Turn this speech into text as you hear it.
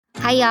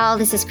Hi, y'all.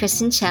 This is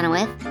Kristen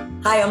Chenoweth.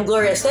 Hi, I'm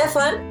Gloria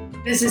Stefan.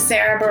 This is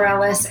Sarah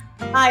Bareilles.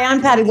 Hi,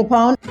 I'm Patty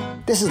Lapone.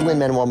 This is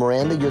Lin-Manuel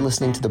Miranda. You're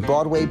listening to the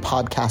Broadway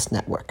Podcast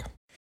Network.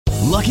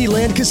 Lucky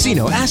Land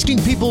Casino,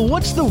 asking people,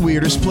 what's the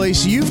weirdest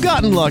place you've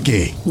gotten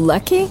lucky?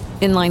 Lucky?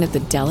 In line at the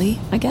deli,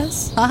 I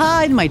guess?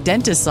 Aha, in my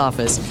dentist's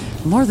office.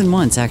 More than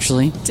once,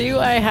 actually. Do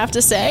I have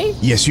to say?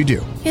 Yes, you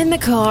do. In the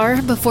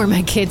car before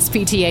my kids'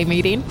 PTA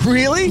meeting.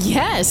 Really?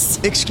 Yes.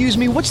 Excuse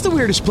me, what's the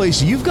weirdest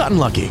place you've gotten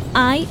lucky?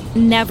 I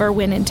never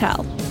win and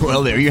tell.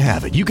 Well, there you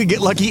have it. You can get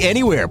lucky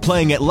anywhere,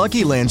 playing at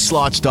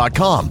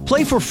LuckyLandSlots.com.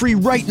 Play for free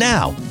right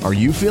now. Are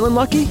you feeling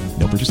lucky?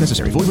 No purchase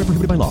necessary. Void where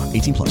prohibited by law.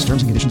 18 plus.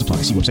 Terms and conditions apply.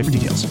 See website for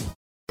details.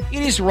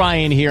 It is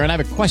Ryan here, and I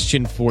have a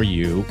question for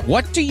you.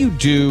 What do you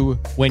do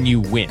when you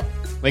win?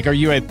 Like, are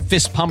you a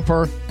fist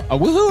pumper, a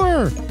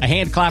woohooer, a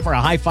hand clapper, a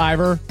high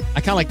fiver?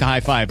 I kind of like the high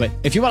five, but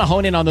if you want to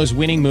hone in on those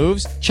winning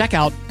moves, check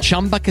out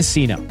Chumba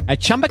Casino. At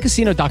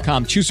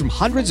ChumbaCasino.com, choose from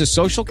hundreds of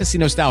social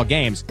casino-style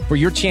games for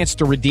your chance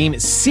to redeem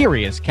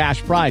serious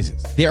cash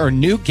prizes. There are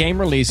new game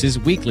releases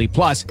weekly,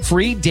 plus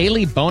free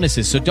daily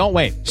bonuses. So don't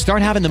wait.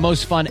 Start having the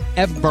most fun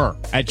ever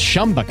at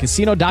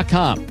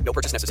ChumbaCasino.com. No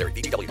purchase necessary.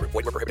 VGW. Void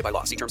where prohibited by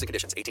law. See terms and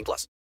conditions. 18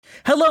 plus.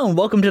 Hello and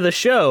welcome to the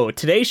show.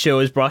 Today's show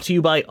is brought to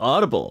you by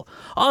Audible.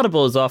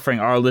 Audible is offering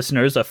our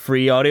listeners a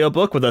free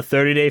audiobook with a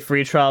 30-day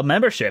free trial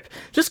membership.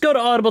 Just go to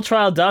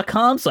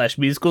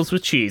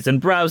audibletrial.com/musicalswithcheese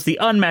and browse the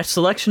unmatched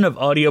selection of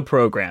audio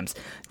programs.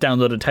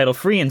 Download a title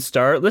free and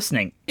start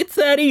listening. It's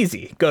that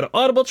easy. Go to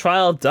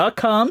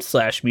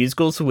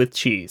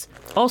audibletrial.com/musicalswithcheese.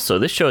 Also,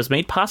 this show is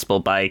made possible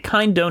by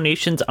kind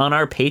donations on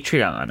our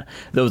Patreon.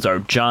 Those are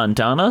John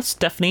Donna,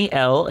 Stephanie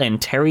L.,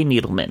 and Terry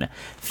Needleman.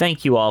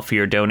 Thank you all for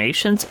your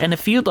donations, and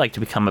if you'd like to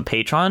become a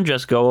patron,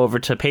 just go over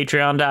to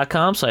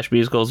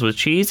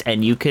patreon.com/musicalswithcheese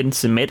and you can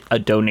submit a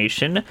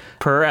donation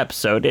per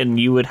episode, and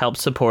you would help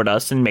support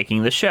us in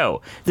making the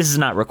show. This is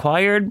not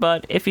required,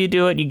 but if you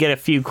do it, you get a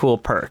few cool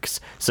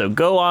perks. So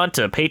go on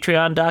to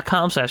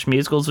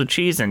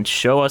patreon.com/musicalswithcheese and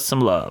show us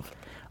some love.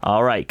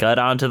 All right, got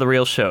on to the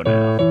real show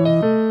now.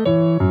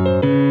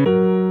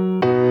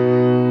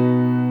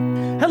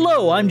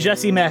 Hello, I'm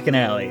Jesse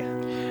McAnally.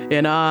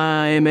 And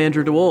I'm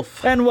Andrew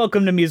DeWolf. And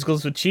welcome to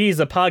Musicals with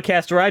Cheese, a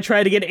podcast where I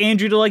try to get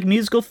Andrew to like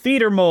musical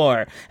theater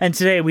more. And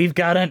today we've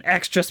got an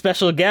extra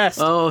special guest.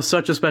 Oh,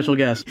 such a special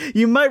guest.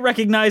 You might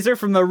recognize her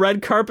from the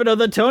red carpet of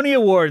the Tony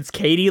Awards,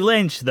 Katie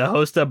Lynch, the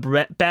host of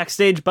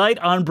Backstage Bite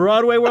on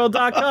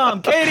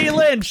BroadwayWorld.com. Katie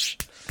Lynch!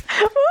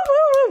 Woo, woo,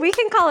 woo. We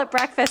can call it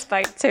Breakfast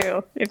Bite,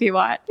 too, if you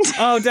want.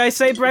 Oh, did I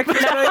say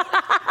Breakfast Bite?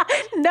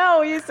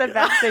 No, you said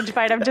Backstage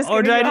Bite. I'm just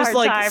giving you a hard time.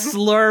 Or did I just,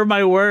 slur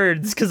my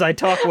words because I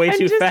talk way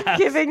too fast? I'm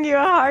just giving you a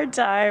hard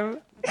time.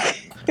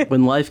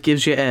 When life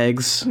gives you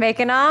eggs,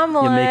 make an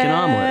omelet. You make an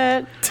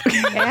omelet.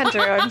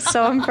 Andrew, I'm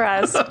so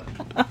impressed.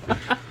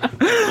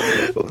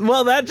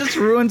 Well, that just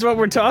ruins what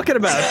we're talking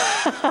about.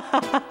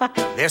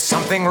 There's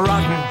something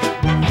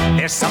rotten.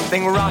 There's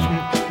something rotten.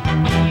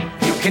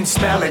 You can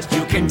smell it,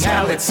 you can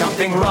tell it's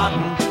something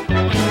rotten.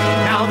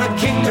 Now the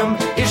kingdom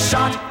is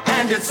shot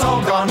and it's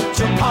all gone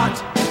to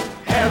pot.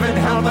 Heaven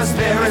help us,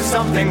 there is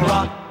something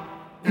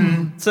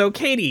rotten. So,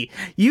 Katie,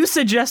 you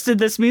suggested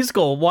this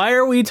musical. Why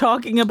are we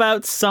talking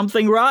about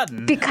Something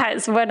Rotten?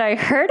 Because when I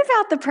heard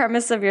about the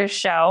premise of your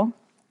show,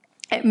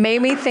 it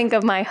made me think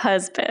of my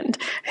husband,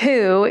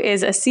 who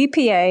is a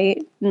CPA,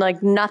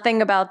 like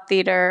nothing about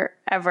theater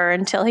ever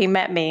until he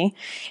met me.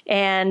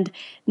 And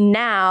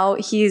now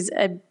he's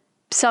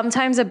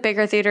sometimes a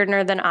bigger theater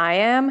nerd than I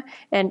am,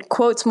 and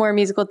quotes more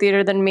musical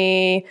theater than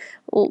me,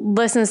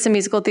 listens to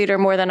musical theater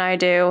more than I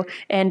do,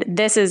 and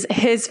this is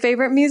his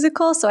favorite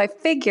musical. So I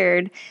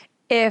figured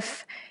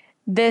if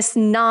this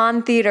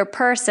non-theater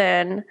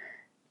person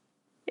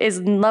is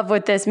in love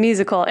with this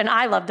musical, and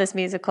I love this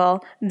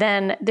musical,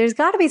 then there's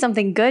got to be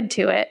something good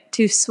to it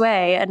to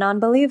sway a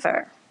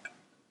non-believer.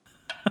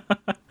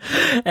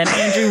 And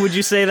Andrew, would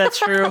you say that's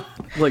true?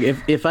 Look,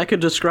 if I could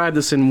describe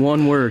this in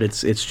one word,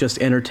 it's just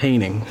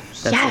entertaining.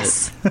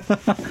 That's it.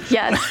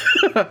 Yes.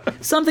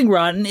 Something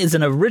Rotten is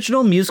an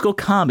original musical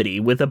comedy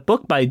with a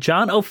book by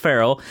John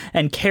O'Farrell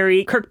and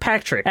Carrie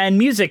Kirkpatrick, and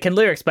music and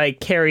lyrics by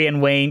Carrie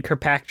and Wayne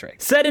Kirkpatrick.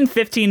 Set in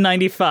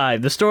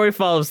 1595, the story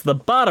follows the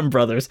Bottom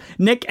brothers,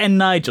 Nick and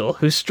Nigel,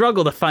 who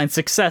struggle to find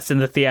success in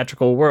the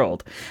theatrical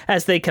world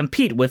as they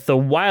compete with the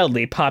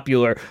wildly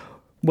popular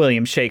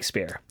William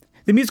Shakespeare.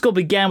 The musical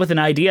began with an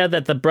idea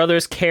that the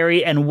brothers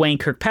Carrie and Wayne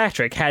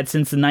Kirkpatrick had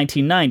since the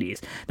 1990s.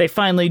 They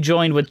finally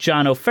joined with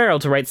John O'Farrell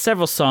to write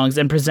several songs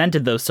and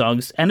presented those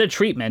songs and a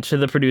treatment to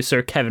the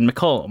producer Kevin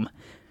McCollum.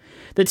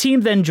 The team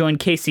then joined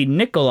Casey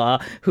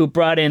Nicola, who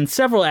brought in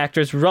several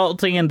actors,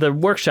 resulting in the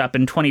workshop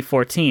in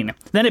 2014.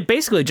 Then it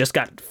basically just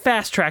got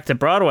fast-tracked to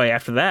Broadway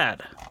after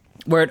that,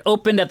 where it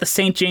opened at the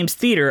St. James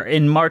Theater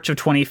in March of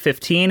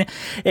 2015.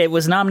 It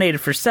was nominated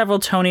for several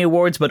Tony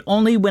Awards, but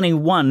only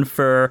winning one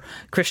for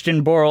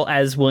Christian Borle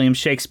as William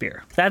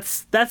Shakespeare.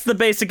 That's the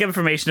basic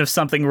information of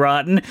Something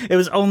Rotten. It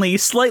was only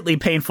slightly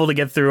painful to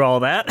get through all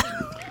that.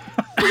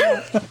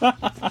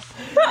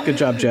 Good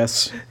job,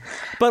 Jess.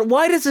 But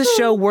why does this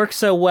show work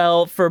so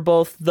well for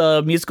both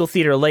the musical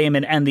theater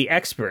layman and the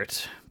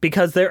expert?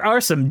 Because there are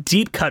some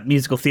deep-cut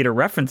musical theater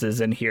references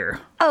in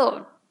here.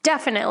 Oh,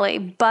 definitely.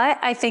 But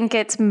I think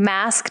it's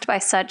masked by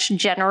such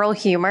general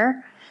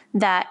humor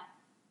that,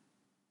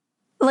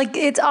 like,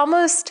 it's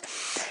almost,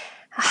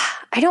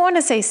 I don't want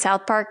to say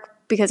South Park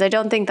because I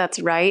don't think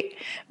that's right.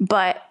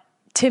 But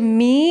to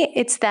me,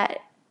 it's that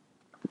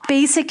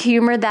basic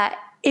humor that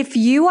if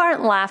you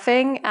aren't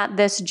laughing at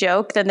this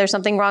joke, then there's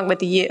something wrong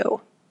with you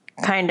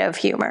kind of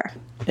humor.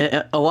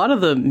 A lot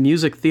of the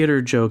music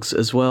theater jokes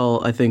as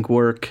well, I think,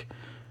 work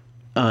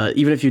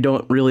even if you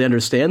don't really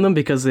understand them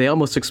because they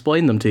almost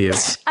explain them to you.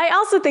 I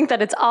also think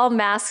that it's all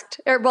masked,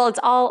 it's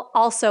all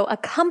also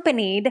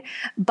accompanied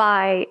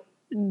by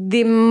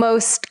the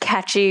most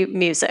catchy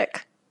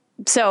music.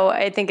 So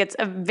I think it's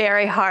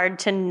very hard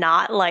to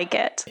not like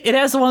it. It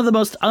has one of the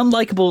most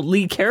unlikable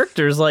lead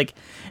characters, like,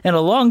 in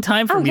a long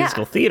time for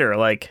musical theater.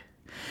 Like,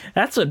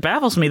 that's what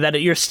baffles me,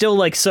 that you're still,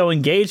 like, so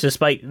engaged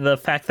despite the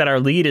fact that our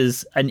lead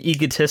is an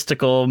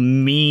egotistical,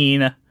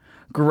 mean,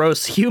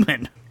 gross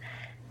human.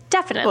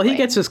 Definitely. Well, he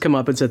gets his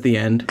comeuppance at the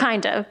end.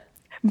 Kind of.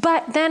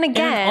 But then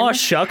again... In an aw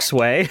shucks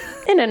way.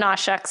 In an aw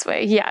shucks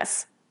way,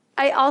 yes.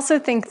 I also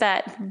think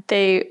that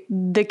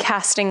the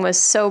casting was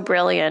so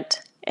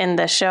brilliant in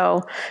the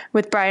show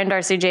with Brian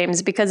Darcy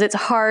James because it's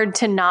hard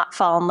to not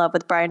fall in love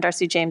with Brian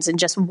Darcy James and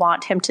just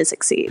want him to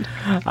succeed.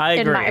 I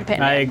agree. In my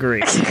opinion. I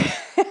agree.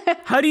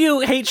 How do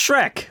you hate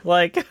Shrek?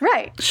 Like,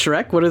 right.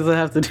 Shrek? What does that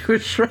have to do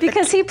with Shrek?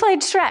 Because he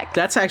played Shrek.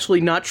 That's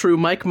actually not true.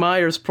 Mike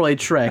Myers played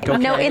Shrek. Okay?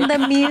 No, in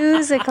the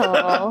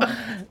musical.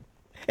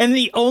 And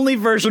the only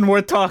version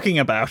worth talking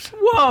about.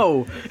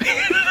 Whoa!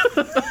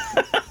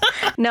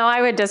 No,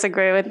 I would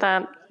disagree with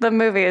that. The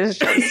movie is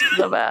just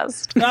the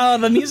best. Oh,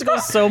 the musical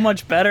is so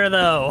much better,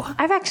 though.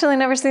 I've actually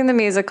never seen the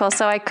musical,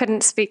 so I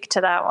couldn't speak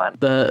to that one.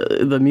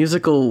 The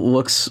musical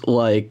looks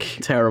like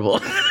terrible.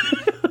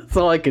 That's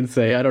all I can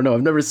say. I don't know.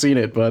 I've never seen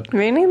it, but...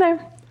 Me neither.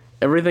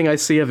 Everything I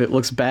see of it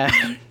looks bad.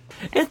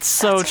 It's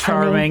so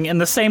charming in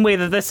the same way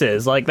that this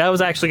is. Like, that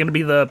was actually going to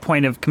be the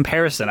point of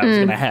comparison I was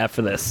going to have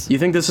for this. You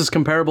think this is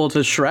comparable to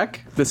Shrek?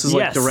 This is,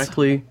 like, Yes.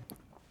 directly...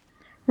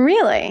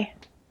 Really?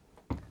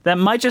 That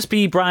might just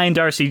be Brian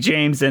Darcy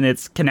James and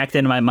it's connected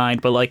in my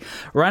mind, but like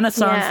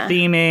Renaissance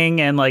theming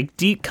and like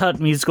deep cut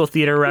musical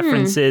theater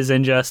references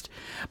and just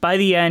by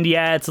the end,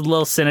 it's a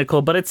little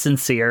cynical, but it's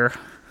sincere.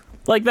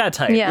 Like that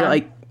type. Yeah.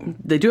 Like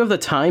they do have the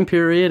time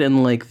period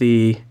and like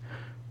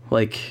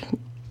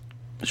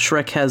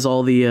Shrek has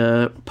all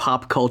the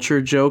pop culture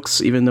jokes,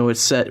 even though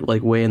it's set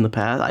like way in the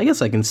past. I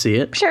guess I can see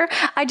it. Sure.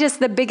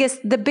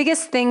 The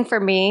biggest thing for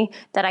me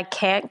that I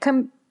can't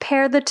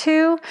compare the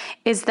two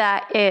is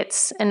that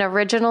it's an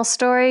original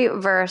story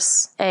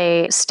versus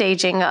a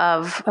staging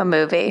of a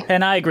movie.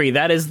 And I agree.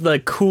 That is the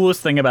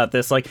coolest thing about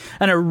this. Like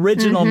an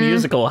original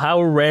musical.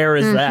 How rare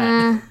is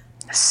that?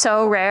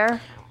 So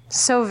rare.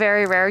 So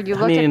very rare. You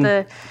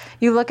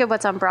look at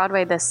what's on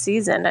Broadway this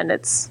season and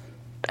it's,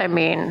 I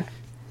mean,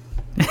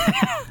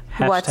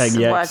 what's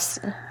hashtag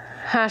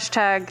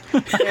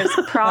there's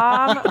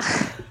Prom,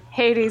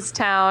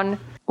 Hadestown.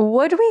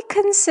 Would we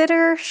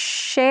consider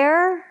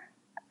Cher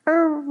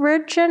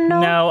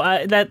original?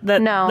 No,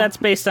 that's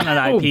based on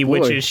an IP,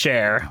 which is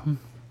Cher.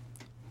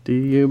 Do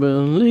you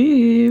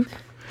believe?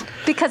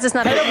 Because it's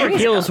not Head a Over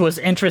musical. Heels was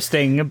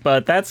interesting,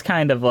 but that's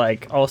kind of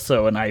like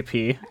also an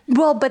IP.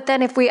 Well, but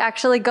then if we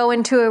actually go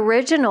into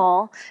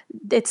original,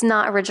 it's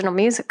not original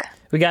music.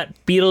 We got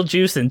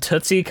Beetlejuice and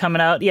Tootsie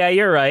coming out. Yeah,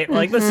 you're right.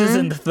 Like this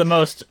isn't the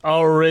most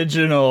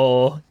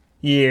original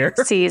year.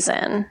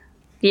 Season.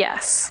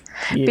 Yes.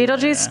 Yeah.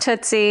 Beetlejuice,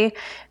 Tootsie.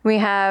 We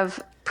have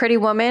Pretty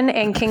Woman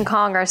and King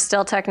Kong are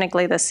still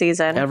technically this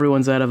season.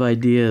 Everyone's out of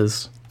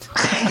ideas.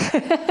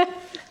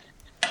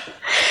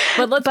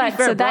 But let's be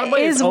fair, so that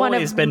Broadway is has one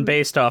always of been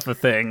based off of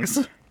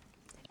things.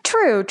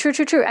 True.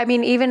 I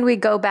mean, even we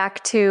go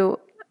back to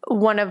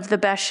one of the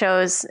best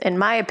shows, in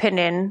my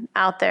opinion,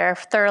 out there,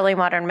 Thoroughly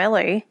Modern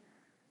Millie.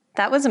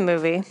 That was a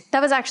movie.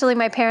 That was actually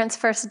my parents'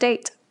 first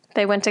date.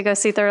 They went to go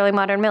see Thoroughly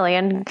Modern Millie,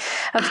 and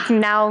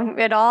now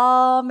it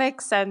all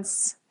makes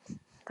sense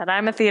that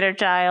I'm a theater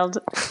child.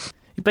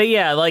 But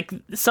yeah, like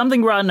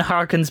Something Rotten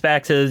harkens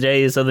back to the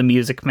days of The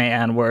Music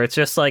Man, where it's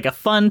just like a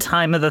fun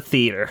time of the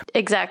theater.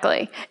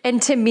 Exactly.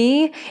 And to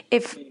me,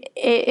 if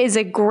it is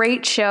a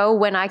great show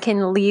when I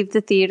can leave the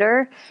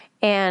theater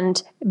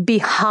and be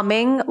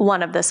humming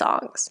one of the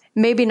songs.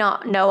 Maybe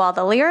not know all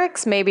the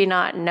lyrics, maybe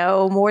not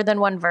know more than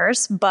one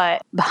verse,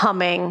 but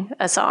humming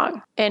a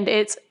song. And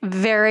it's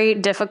very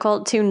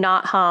difficult to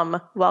not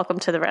hum Welcome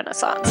to the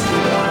Renaissance.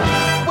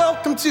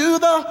 Welcome to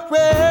the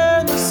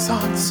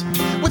Renaissance,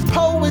 with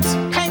poets,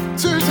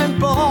 painters, and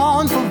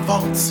bon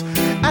vivants,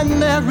 and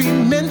merry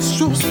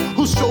minstrels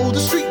who stroll the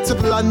streets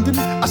of London,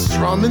 are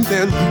strumming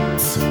their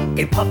lutes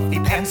in puffy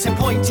pants and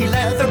pointy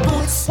leather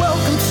boots.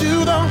 Welcome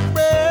to the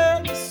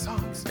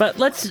Renaissance. But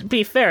let's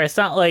be fair, it's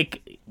not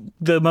like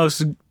the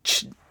most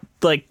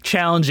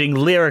challenging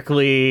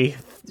lyrically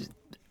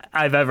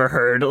I've ever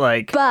heard.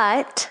 Like,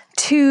 but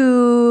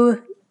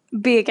to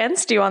be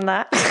against you on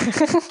that.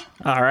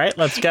 All right,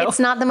 let's go. It's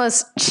not the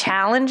most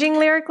challenging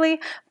lyrically,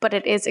 but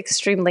it is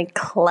extremely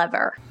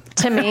clever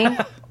to me.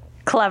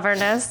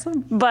 Cleverness,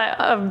 but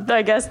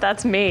I guess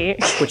that's me.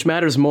 Which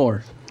matters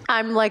more?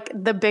 I'm like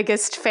the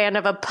biggest fan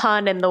of a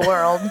pun in the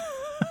world.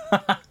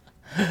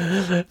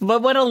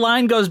 But when a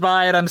line goes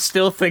by and I'm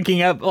still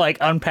thinking of like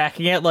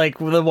unpacking it, like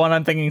the one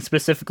I'm thinking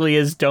specifically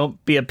is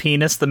 "Don't be a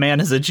penis, the man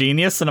is a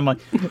genius," and I'm like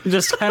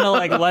just kind of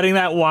like letting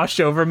that wash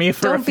over me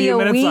for a few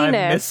minutes. I'm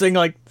missing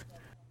like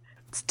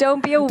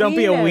Don't be a Don't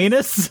be a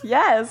weenus?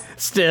 Yes.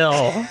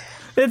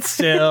 It's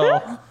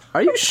still.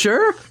 Are you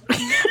sure?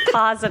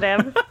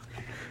 Positive.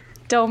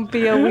 Don't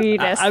be a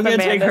weenus. I'm going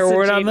to take her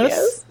word on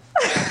this.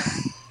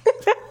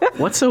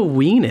 What's a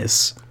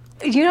weenus?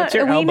 You know, What's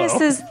your weenus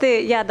elbow? is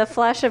the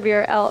flesh of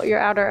your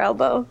outer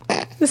elbow.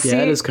 See,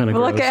 it is kind of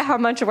look gross. at how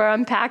much we're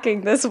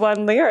unpacking this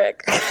one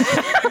lyric.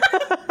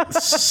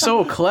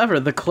 So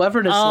clever. The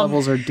cleverness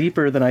levels are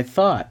deeper than I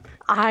thought.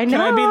 I know.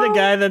 Can I be the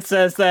guy that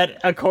says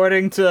that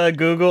according to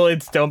Google,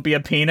 it's "Don't be a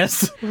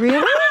penis"?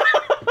 Really?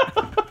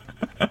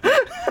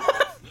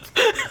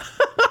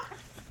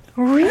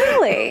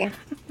 Really?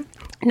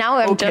 Now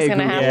I'm just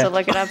gonna have to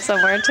look it up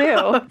somewhere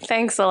too.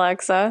 Thanks,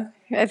 Alexa.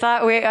 I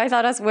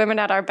thought us women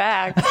had our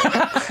back.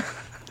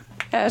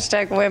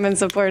 Hashtag women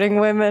supporting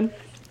women.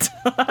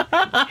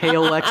 Hey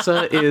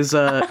Alexa, is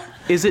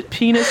it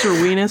penis or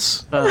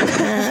weenus?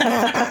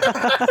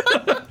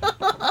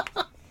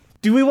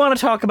 Do we want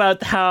to talk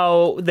about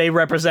how they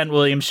represent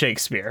William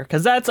Shakespeare?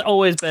 Because that's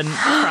always been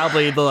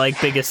probably the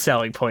biggest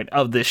selling point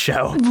of this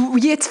show.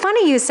 It's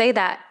funny you say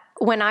that.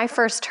 When I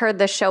first heard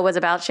this show was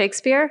about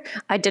Shakespeare,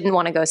 I didn't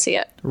want to go see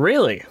it.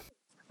 Really?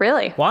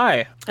 Really?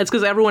 Why? It's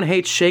because everyone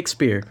hates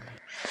Shakespeare.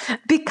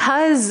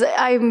 Because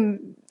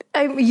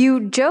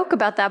you joke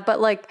about that,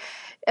 but like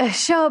a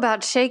show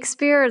about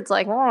Shakespeare, it's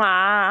like, when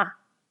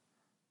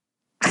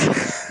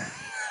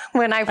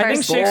I think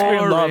first Shakespeare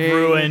in Love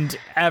ruined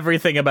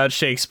everything about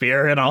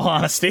Shakespeare, in all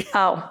honesty.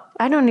 Oh,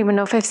 I don't even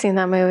know if I've seen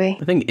that movie.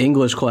 I think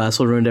English Class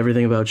will ruin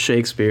everything about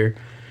Shakespeare.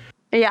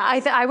 Yeah,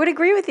 I would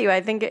agree with you.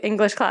 I think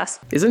English Class.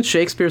 Isn't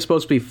Shakespeare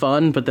supposed to be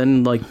fun, but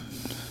then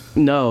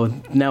no,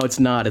 now it's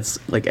not. It's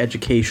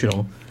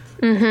educational.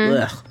 Mm-hmm.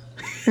 Ugh.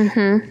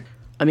 Mm-hmm.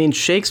 I mean,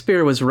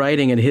 Shakespeare was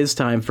writing in his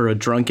time for a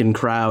drunken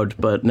crowd,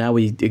 but now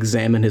we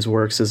examine his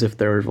works as if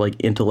they're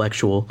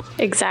intellectual.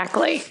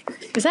 Exactly.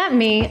 Is that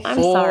me? I'm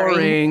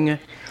Boring.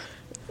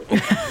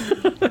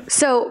 sorry.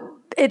 So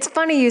it's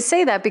funny you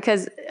say that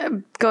because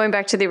going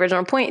back to the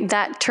original point,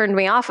 that turned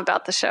me off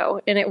about the show.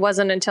 And it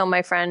wasn't until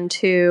my friend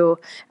who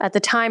at the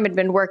time had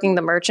been working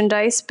the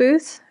merchandise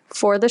booth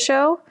for the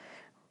show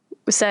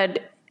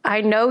said,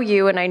 "I know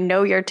you and I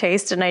know your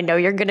taste and I know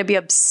you're going to be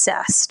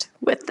obsessed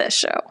with this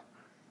show."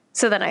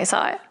 So then I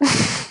saw it.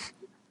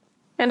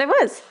 And it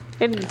was.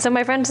 So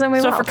my friend told me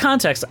So for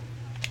context,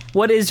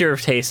 what is your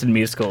taste in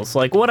musicals?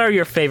 What are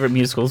your favorite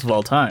musicals of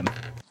all time?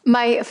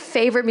 My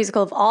favorite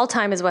musical of all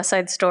time is West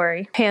Side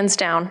Story, hands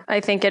down.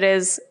 I think it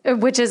is,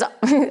 which is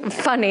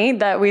funny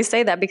that we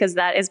say that because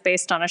that is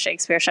based on a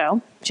Shakespeare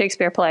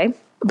play.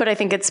 But I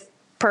think it's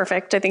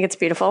perfect. I think it's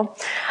beautiful.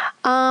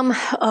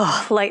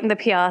 Light in the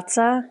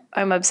Piazza,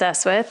 I'm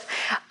obsessed with.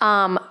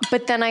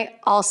 But then I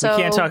also...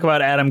 We can't talk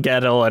about Adam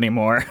Guettel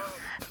anymore.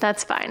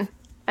 That's fine.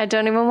 I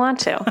don't even want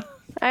to.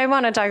 I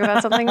want to talk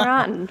about something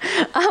rotten.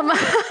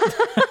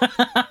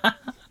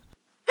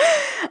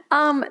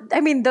 I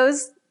mean,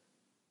 those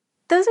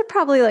are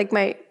probably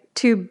my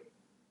two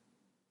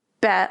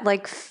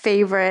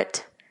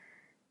favorite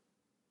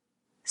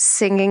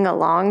singing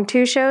along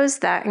to shows,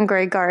 that and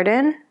Grey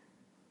Garden,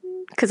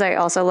 because I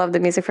also love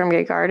the music from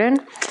Grey Garden.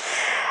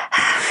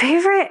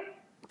 Favorite.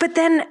 But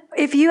then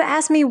if you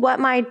ask me what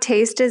my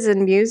taste is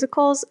in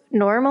musicals,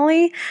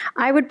 normally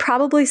I would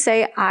probably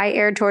say I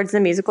err towards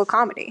the musical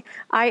comedy.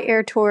 I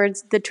err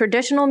towards the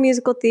traditional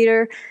musical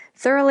theater,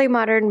 thoroughly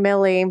modern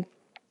Millie,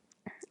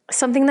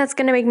 something that's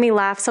going to make me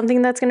laugh,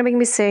 something that's going to make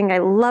me sing. I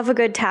love a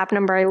good tap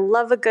number. I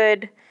love a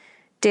good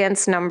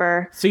dance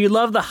number. So you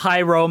love the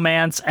high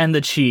romance and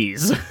the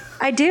cheese.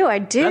 I do.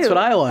 That's what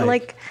I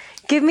like.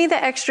 Give me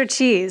the extra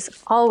cheese,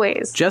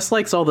 always. Jess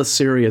likes all the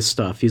serious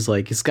stuff. He's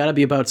it's got to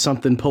be about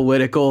something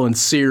political and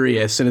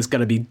serious, and it's got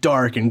to be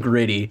dark and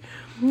gritty.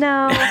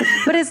 No,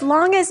 but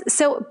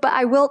but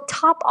I will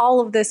top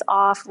all of this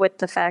off with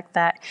the fact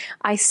that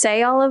I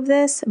say all of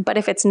this, but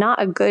if it's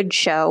not a good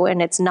show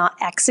and it's not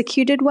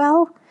executed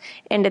well,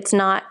 and it's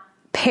not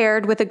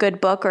paired with a good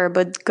book or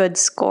a good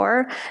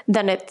score,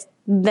 then it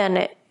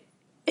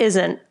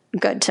isn't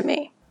good to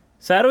me.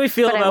 So how do we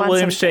feel about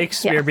William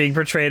Shakespeare being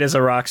portrayed as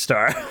a rock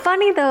star?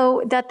 Funny,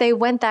 though, that they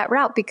went that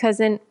route,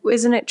 because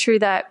isn't it true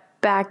that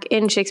back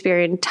in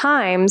Shakespearean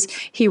times,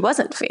 he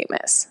wasn't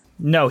famous?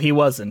 No, he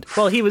wasn't.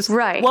 Well, he was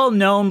well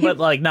known, but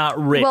not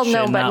rich. Well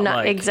known, but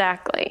not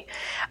exactly.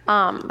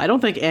 I don't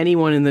think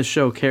anyone in this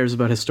show cares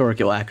about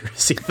historical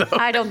accuracy, though.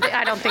 I don't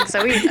think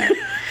so either.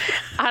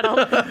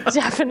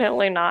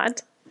 Definitely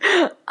not.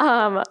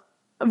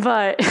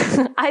 But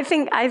I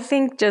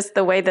think just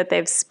the way that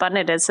they've spun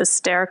it is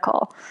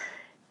hysterical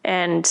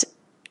and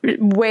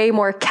way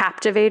more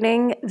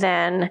captivating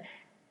than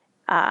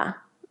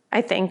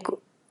I think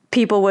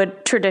people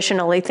would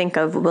traditionally think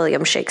of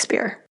William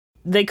Shakespeare.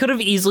 They could have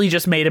easily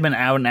just made him an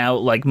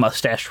out-and-out, like,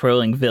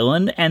 mustache-twirling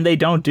villain, and they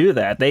don't do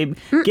that. They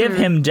give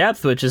him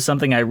depth, which is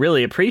something I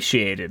really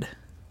appreciated.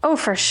 Oh,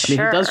 for sure. I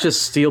mean, he does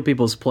just steal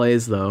people's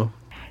plays, though.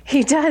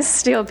 He does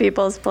steal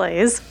people's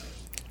plays,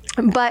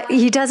 but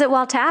he does it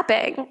while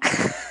tapping.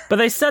 But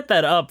they set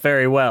that up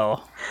very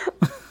well.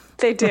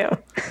 They do.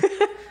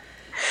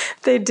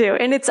 They do.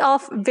 And it's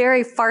all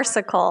very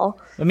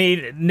farcical. I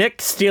mean,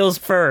 Nick steals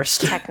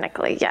first.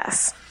 Technically,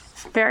 yes.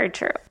 Very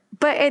true.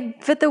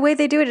 But the way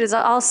they do it is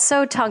all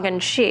so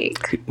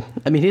tongue-in-cheek.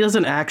 I mean, he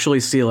doesn't actually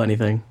steal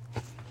anything.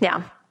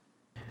 Yeah.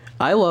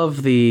 I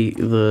love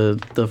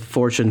the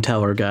fortune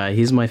teller guy.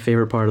 He's my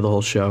favorite part of the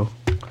whole show.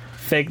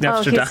 Fake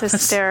Nostradamus. Oh, he's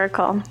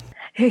hysterical.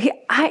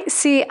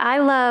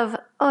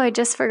 I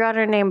just forgot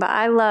her name, but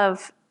I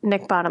love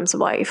Nick Bottom's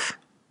wife.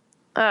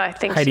 Oh, I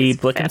think Heidi she's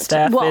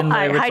Blickenstaff in the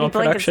original Heidi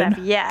production.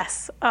 Blickenstaff,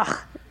 yes. Ugh.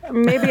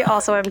 Maybe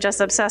also I'm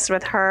just obsessed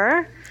with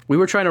her. We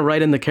were trying to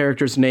write in the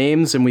characters'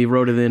 names, and we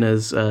wrote it in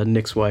as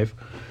Nick's wife.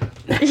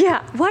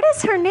 Yeah. What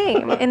is her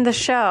name in the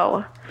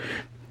show?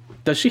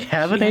 Does she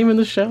have a name in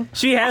the show?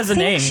 She has a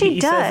name. He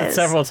says it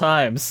several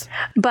times.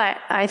 But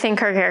I think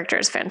her character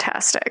is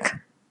fantastic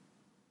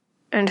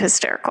and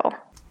hysterical.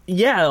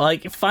 Yeah,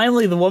 like,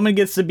 finally the woman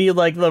gets to be,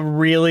 like, the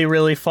really,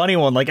 really funny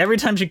one. Like, every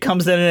time she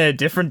comes in a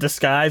different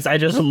disguise, I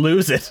just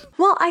lose it.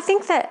 Well, I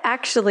think that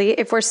actually,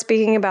 if we're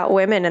speaking about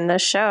women in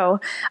this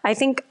show, I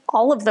think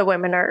all of the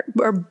women or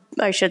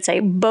I should say,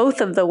 both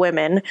of the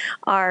women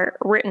are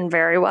written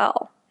very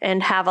well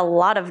and have a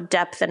lot of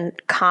depth and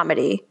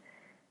comedy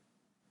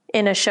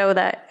in a show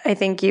that I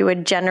think you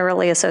would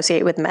generally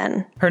associate with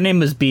men. Her name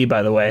was B,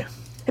 by the way.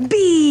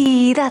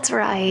 B, that's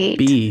right.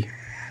 B.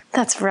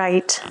 That's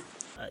right.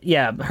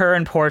 Yeah, her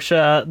and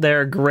Portia,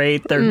 they're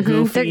great. They're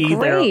goofy. They're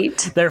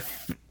great.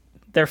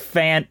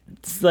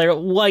 They're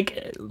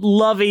like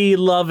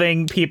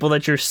loving people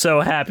that you're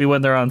so happy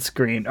when they're on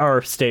screen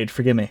or stage.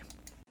 Forgive me.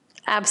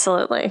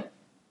 Absolutely.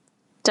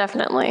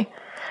 Definitely.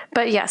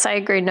 But yes, I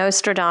agree.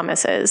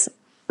 Nostradamus is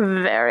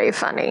very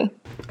funny.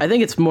 I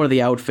think it's more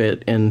the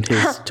outfit and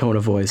his tone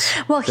of voice.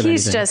 Well, than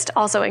he's anything. just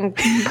also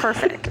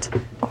perfect.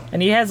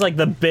 And he has like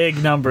the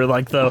big number,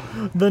 like the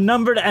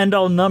number to end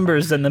all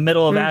numbers in the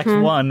middle of Act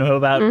 1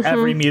 about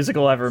every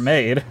musical ever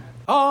made.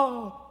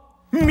 A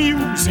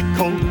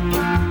musical,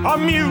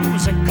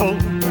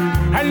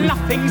 and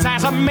nothing's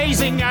as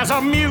amazing as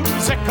a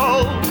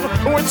musical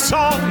with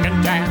song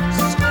and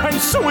dance and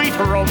sweet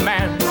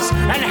romance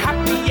and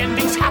happy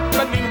endings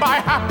happening by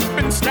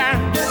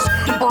happenstance.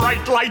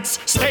 Bright lights,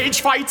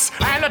 stage fights,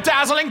 and a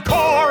dazzling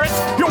chorus.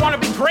 You want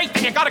to be great,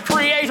 then you got to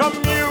create a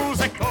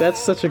musical.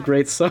 That's such a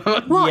great song.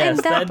 Well, Yes, and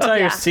that entire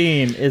yeah.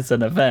 scene is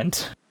an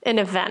event. An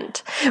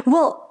event.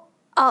 Well,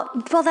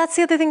 that's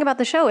the other thing about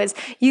the show is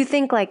you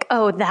think like,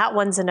 oh, that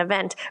one's an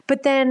event.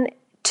 But then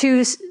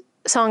two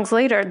songs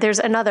later, there's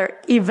another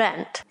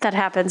event that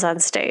happens on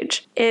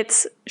stage.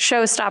 It's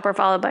showstopper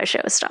followed by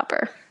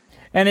showstopper.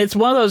 And it's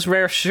one of those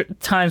rare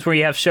times where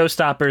you have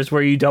showstoppers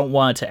where you don't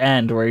want it to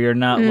end, where you're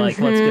not like,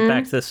 let's get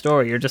back to the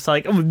story. You're just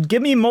like, oh,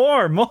 give me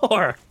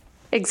more.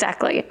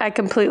 Exactly. I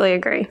completely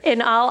agree.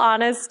 In all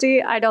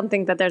honesty, I don't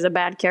think that there's a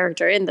bad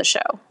character in the show,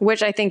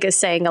 which I think is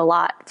saying a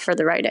lot for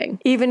the writing.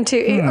 Even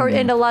or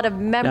in a lot of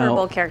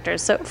memorable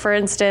characters. So, for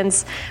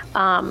instance,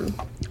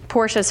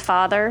 Portia's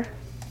father,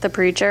 the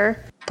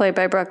preacher, played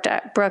by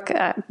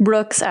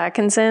Brooks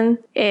Atkinson,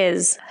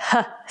 is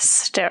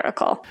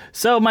hysterical.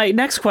 So my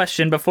next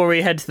question before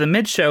we head to the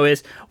mid-show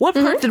is, what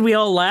part did we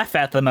all laugh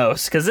at the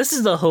most? Because this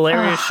is a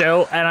hilarious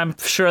show, and I'm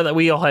sure that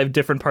we all have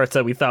different parts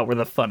that we thought were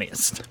the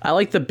funniest. I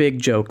like the big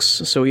jokes.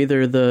 So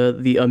either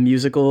the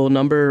musical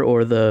number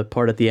or the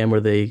part at the end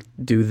where they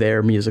do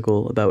their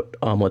musical about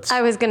omelets.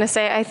 I was going to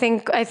say, I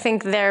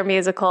think their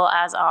musical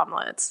as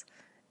omelets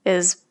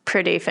is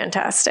pretty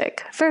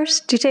fantastic.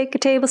 First, you take a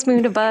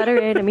tablespoon of butter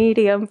in a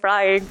medium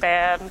frying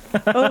pan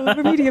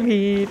over medium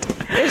heat.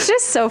 It's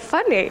just so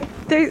funny.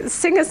 They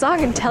sing a song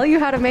and tell you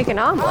how to make an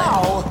omelet.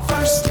 Wow.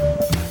 First,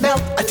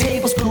 melt a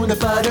tablespoon of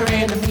butter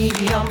in a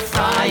medium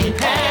frying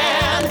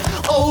pan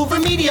over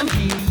medium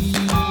heat.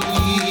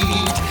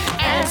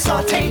 And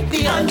saute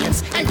the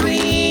onions and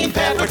green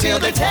pepper till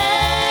they're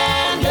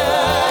tender.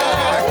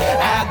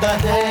 Add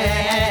the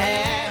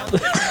ham.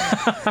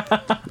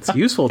 It's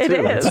useful,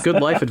 too. It's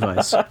good life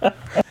advice.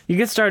 You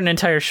could start an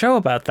entire show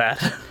about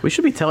that. We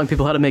should be telling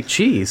people how to make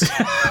cheese.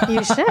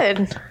 You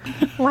should.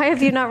 Why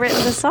have you not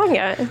written the song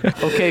yet?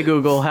 Okay,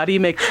 Google, how do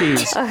you make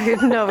cheese?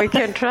 No, we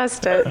can't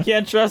trust it.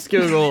 Can't trust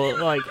Google.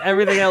 Like,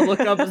 everything I look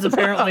up is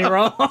apparently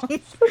wrong.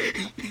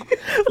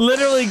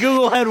 Literally,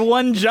 Google had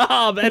one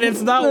job, and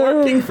it's not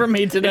working for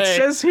me today. It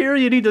says here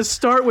you need to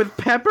start with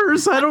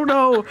peppers? I don't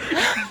know.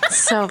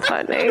 So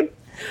funny.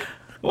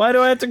 Why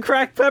do I have to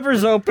crack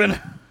peppers open?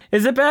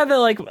 Is it bad that,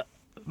 like,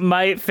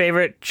 my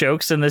favorite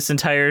jokes in this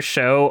entire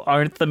show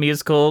aren't the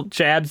musical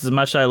jabs as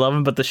much as I love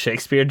them, but the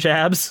Shakespeare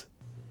jabs?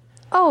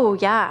 Oh,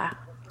 yeah.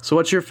 So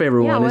what's your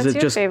favorite one? what's Is it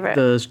your just favorite?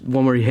 the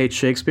one where he hates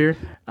Shakespeare?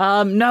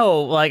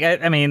 No, like,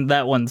 I mean,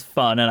 that one's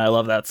fun, and I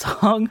love that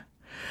song.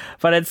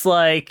 But it's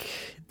like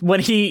when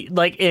he,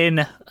 like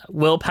in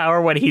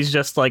Willpower, when he's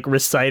just like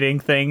reciting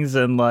things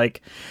and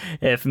like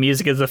if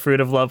music is the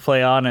fruit of love,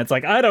 play on, it's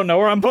like, I don't know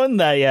where I'm putting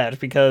that yet,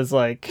 because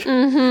like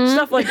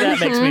stuff like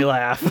that makes me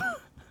laugh.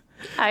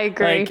 I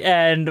agree. Like,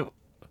 and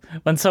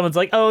when someone's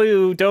like, oh,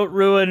 you don't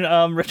ruin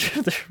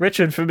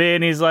Richard for me,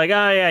 and he's like,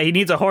 oh yeah, he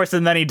needs a horse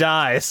and then he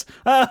dies.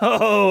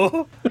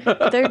 Oh,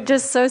 they're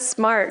just so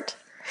smart.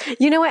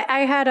 You know what? I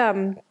had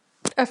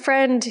a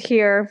friend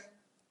here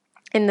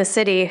in the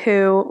city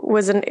who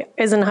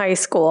is in high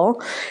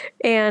school,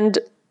 and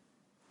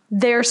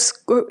their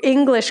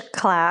English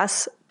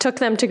class took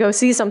them to go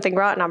see Something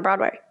Rotten on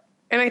Broadway.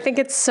 And I think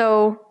it's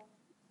so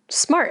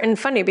smart and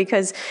funny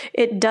because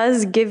it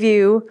does give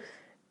you,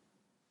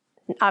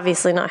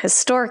 obviously not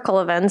historical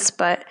events,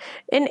 but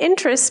an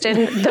interest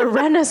in the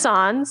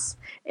Renaissance,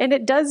 and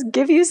it does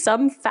give you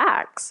some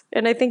facts.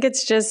 And I think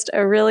it's just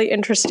a really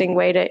interesting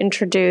way to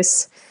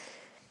introduce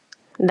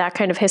that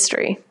kind of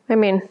history. I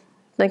mean,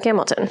 like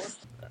Hamilton.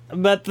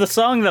 But the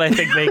song that I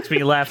think makes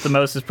me laugh the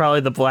most is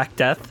probably the Black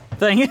Death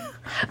thing.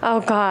 Oh,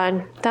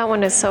 God. That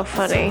one is so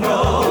funny.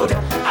 Road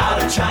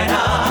out of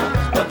China,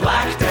 the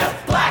Black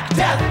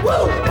Death,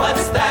 woo!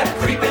 What's that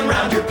creeping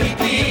round your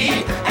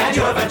pee-pee and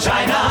your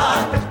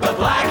vagina? The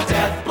Black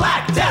Death, woo!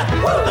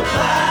 The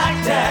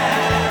Black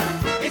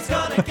Death, it's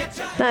gonna get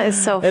you. That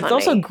is so funny. It's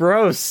also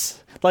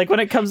gross. Like when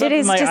it comes up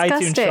in my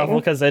iTunes shuffle,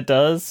 because it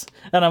does.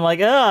 And I'm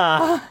like,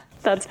 ah.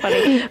 That's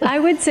funny. I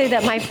would say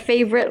that my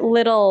favorite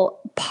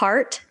little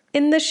part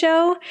in the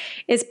show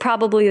is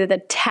probably the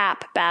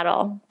tap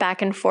battle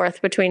back and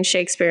forth between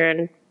Shakespeare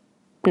and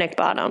Nick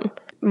Bottom.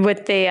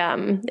 With the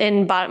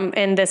in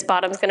this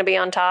Bottom's going to be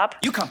on top.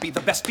 You can't be the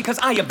best because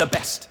I am the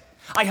best.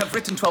 I have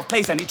written 12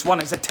 plays and each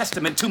one is a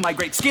testament to my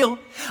great skill.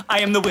 I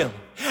am the Will,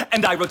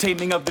 and I wrote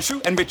Taming of the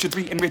Shrew, and Richard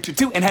 3 and Richard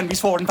 2, and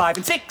Henry's 4 and 5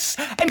 and 6,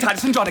 and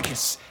Titus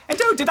Andronicus. And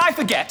oh, did I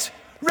forget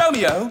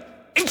Romeo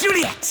and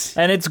Juliet.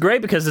 And it's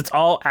great because it's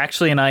all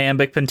actually an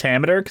iambic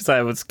pentameter, because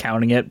I was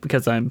counting it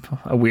because I'm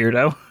a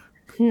weirdo.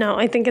 No,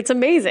 I think it's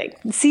amazing.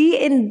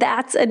 See, and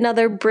that's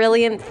another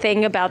brilliant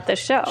thing about the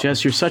show.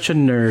 Jess, you're such a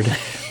nerd.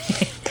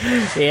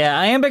 Yeah,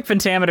 iambic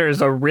pentameter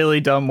is a really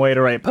dumb way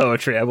to write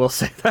poetry, I will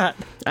say that.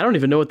 I don't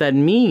even know what that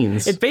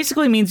means. It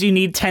basically means you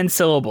need 10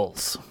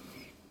 syllables.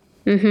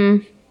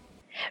 Mm-hmm.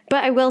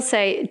 But I will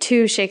say,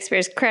 to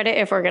Shakespeare's credit,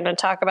 if we're going to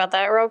talk about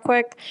that real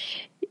quick,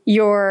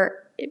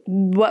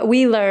 what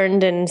we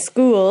learned in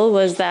school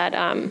was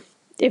that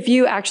if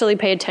you actually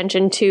pay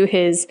attention to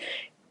his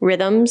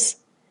rhythms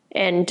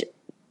and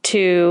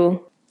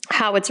to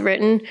how it's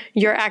written,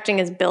 your acting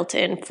is built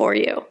in for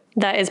you.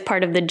 That is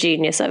part of the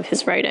genius of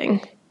his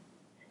writing.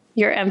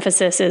 Your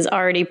emphasis is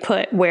already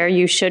put where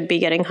you should be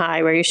getting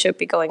high, where you should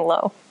be going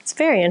low. It's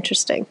very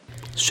interesting.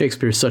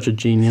 Shakespeare's such a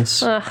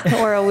genius. Or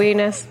a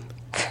weenus.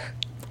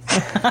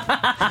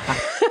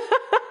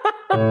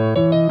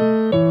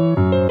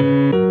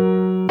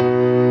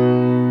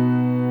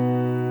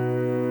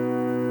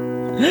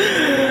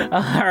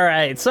 All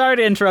right, sorry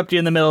to interrupt you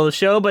in the middle of the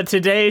show, but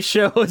today's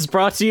show is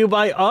brought to you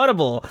by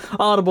Audible.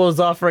 Audible is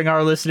offering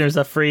our listeners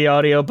a free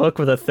audiobook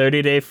with a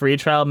 30-day free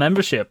trial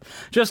membership.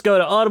 Just go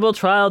to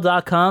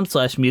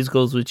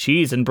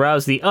audibletrial.com/musicalswithcheese and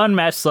browse the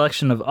unmatched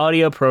selection of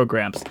audio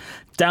programs.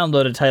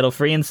 Download a title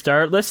free and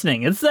start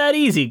listening. It's that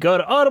easy. Go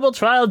to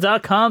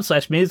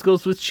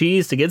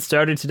audibletrial.com/musicalswithcheese to get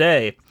started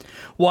today.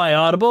 Why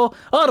Audible?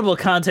 Audible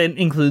content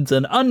includes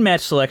an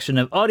unmatched selection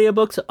of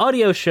audiobooks,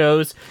 audio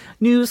shows,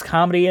 news,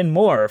 comedy, and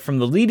more from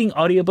the leading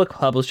audiobook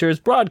publishers,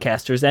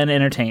 broadcasters, and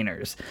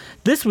entertainers.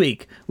 This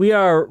week, we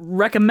are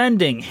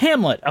recommending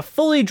Hamlet, a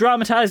fully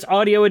dramatized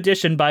audio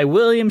edition by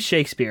William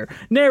Shakespeare,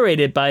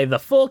 narrated by the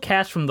full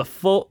cast from the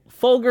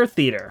Folger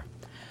Theatre.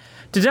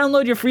 To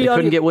download your free audio...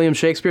 couldn't get William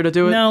Shakespeare to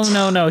do it?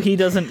 No. He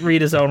doesn't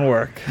read his own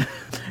work.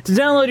 To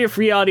download your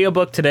free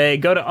audiobook today,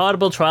 go to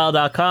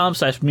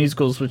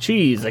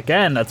audibletrial.com/musicalswithcheese.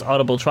 Again, that's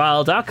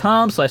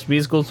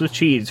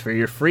audibletrial.com/musicalswithcheese for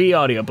your free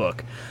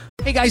audiobook.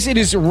 Hey guys, it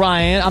is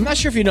Ryan. I'm not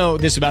sure if you know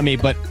this about me,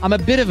 but I'm a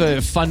bit of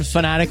a fun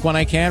fanatic when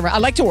I can. I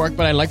like to work,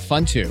 but I like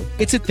fun too.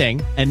 It's a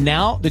thing. And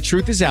now the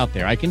truth is out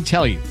there. I can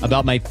tell you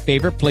about my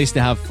favorite place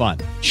to have fun.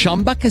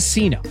 Chumba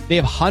Casino. They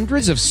have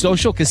hundreds of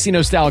social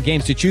casino style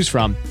games to choose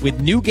from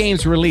with new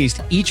games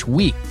released each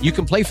week. You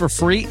can play for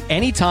free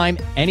anytime,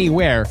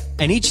 anywhere.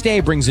 And each day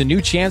brings a new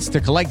chance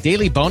to collect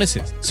daily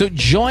bonuses. So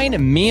join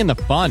me in the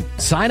fun.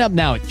 Sign up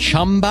now at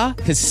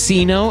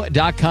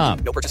ChumbaCasino.com.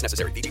 No purchase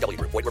necessary. VGW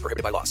Group. Void where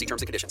prohibited by law. See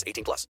terms and conditions.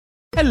 18+.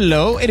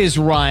 Hello, it is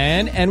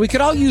Ryan, and we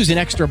could all use an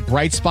extra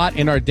bright spot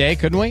in our day,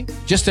 couldn't we?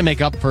 Just to make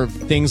up for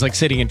things like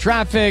sitting in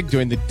traffic,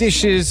 doing the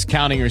dishes,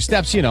 counting your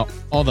steps, you know,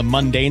 all the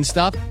mundane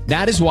stuff.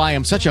 That is why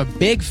I'm such a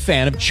big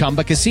fan of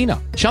Chumba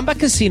Casino. Chumba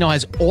Casino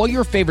has all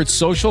your favorite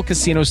social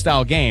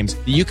casino-style games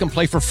that you can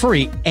play for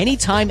free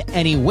anytime,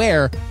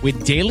 anywhere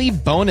with daily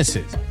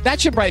bonuses. That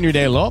should brighten your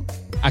day a little.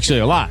 Actually,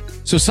 a lot.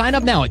 So sign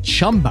up now at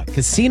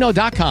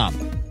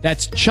ChumbaCasino.com.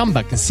 That's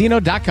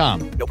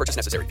ChumbaCasino.com. No purchase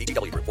necessary.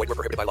 VGW Group. Void where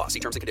prohibited by law. See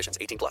terms and conditions.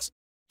 18+.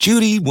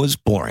 Judy was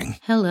boring.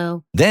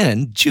 Hello.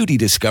 Then Judy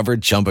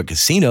discovered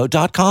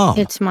ChumbaCasino.com.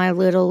 It's my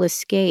little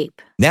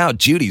escape. Now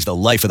Judy's the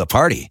life of the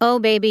party. Oh,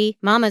 baby,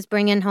 mama's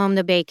bringing home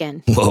the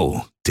bacon.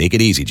 Whoa, take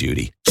it easy,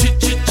 Judy.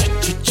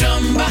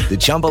 The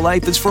Chumba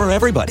life is for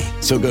everybody.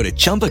 So go to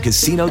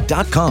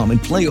ChumbaCasino.com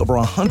and play over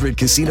 100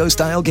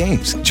 casino-style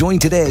games. Join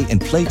today and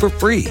play for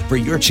free for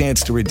your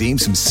chance to redeem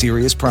some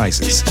serious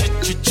prizes.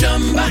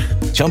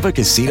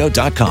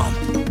 ChumbaCasino.com.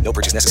 No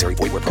purchase necessary.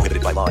 Void where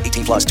prohibited by law.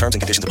 18 plus terms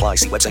and conditions apply.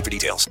 See website for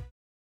details.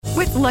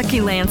 With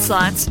Lucky Land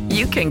Slots,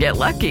 you can get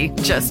lucky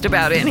just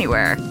about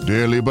anywhere.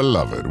 Dearly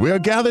beloved, we are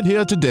gathered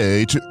here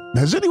today to...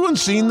 Has anyone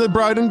seen the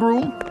bride and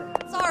groom?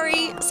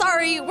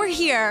 Sorry, we're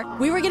here.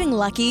 We were getting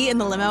lucky in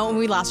the limo and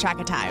we lost track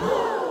of time.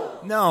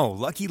 No,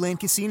 Lucky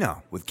Land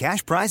Casino, with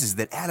cash prizes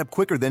that add up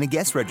quicker than a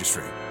guest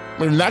registry.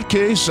 In that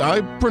case,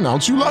 I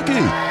pronounce you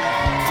lucky.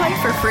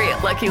 Play for free at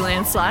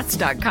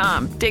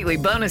LuckyLandSlots.com. Daily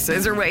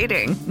bonuses are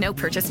waiting. No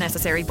purchase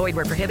necessary. Void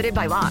where prohibited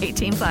by law.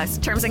 18 plus.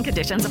 Terms and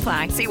conditions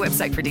apply. See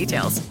website for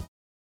details.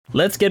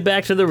 Let's get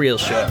back to the real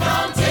show.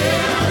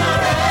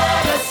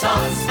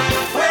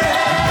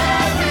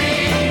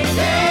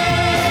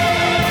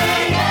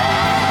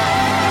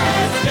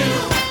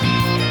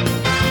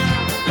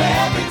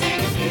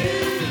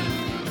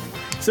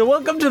 So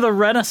Welcome to the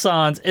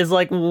Renaissance is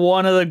like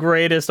one of the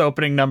greatest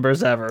opening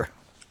numbers ever.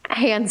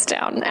 Hands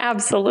down,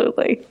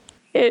 absolutely.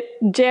 It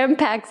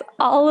jam-packs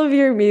all of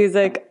your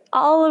music,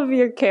 all of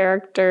your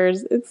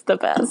characters. It's the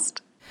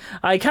best.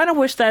 I kind of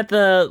wish that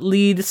the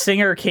lead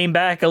singer came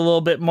back a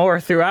little bit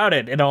more throughout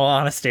it, in all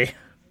honesty,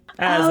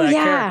 as a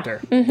character.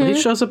 Mm-hmm. He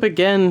shows up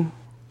again.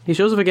 He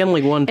shows up again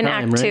like one in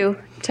time, Act right? 2,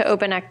 to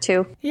open Act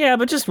 2. Yeah,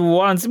 but just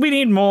once. We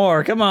need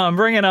more. Come on,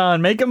 bring it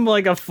on. Make him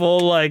like a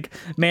full, like,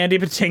 Mandy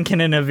Patinkin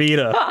and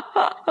Evita.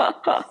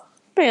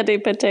 Mandy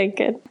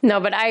Patinkin. No,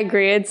 but I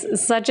agree.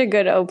 It's such a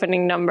good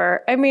opening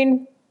number. I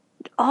mean,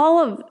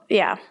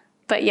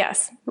 but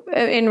yes,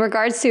 in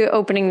regards to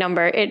opening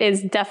number, it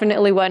is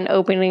definitely what an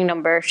opening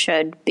number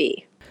should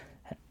be.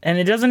 And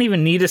it doesn't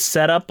even need to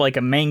set up like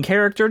a main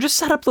character. Just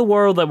set up the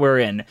world that we're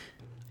in.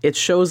 It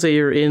shows that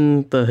you're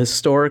in the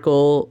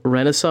historical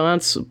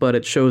Renaissance, but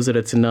it shows that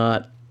it's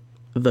not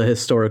the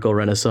historical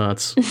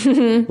Renaissance,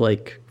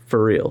 like,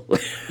 for real.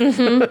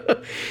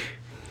 Mm-hmm.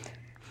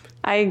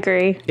 I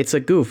agree. It's a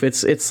goof.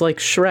 It's like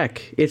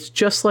Shrek. It's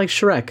just like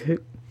Shrek.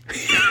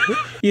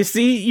 You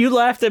see, you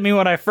laughed at me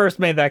when I first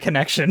made that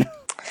connection.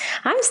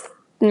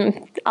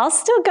 I'll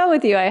still go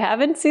with you. I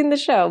haven't seen the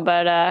show,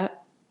 but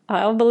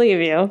I'll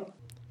believe you.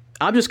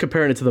 I'm just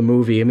comparing it to the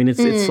movie. I mean,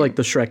 it's like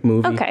the Shrek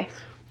movie. Okay.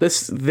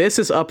 This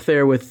is up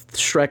there with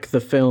Shrek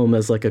the film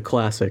as like a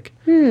classic.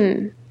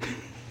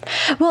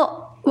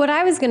 Well, what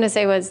I was going to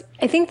say was,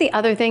 I think the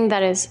other thing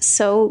that is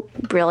so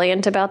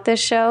brilliant about this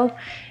show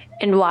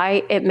and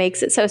why it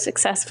makes it so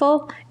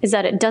successful is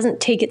that it doesn't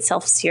take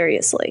itself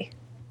seriously.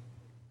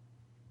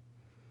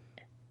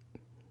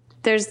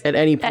 There's at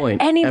any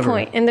point. And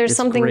there's it's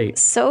something great.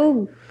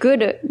 so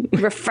good,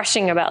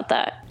 refreshing about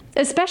that.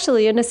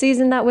 Especially in a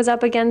season that was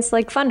up against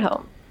like Fun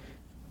Home,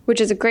 which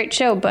is a great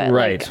show, but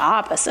like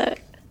opposite.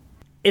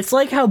 It's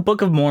like how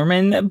Book of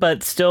Mormon,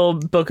 but still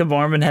Book of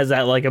Mormon has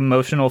that like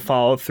emotional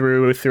follow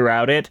through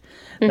throughout it.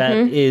 That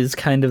is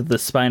kind of the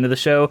spine of the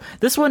show.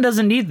 This one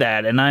doesn't need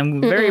that, and I'm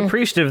very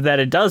appreciative that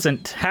it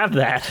doesn't have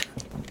that.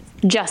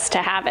 Just to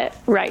have it,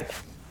 right?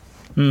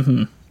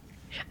 Mm-hmm.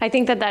 I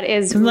think that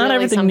is not really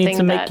everything something needs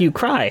to make you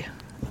cry.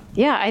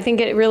 Yeah, I think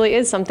it really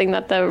is something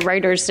that the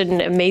writers did an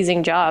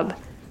amazing job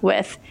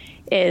with,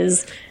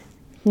 is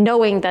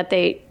knowing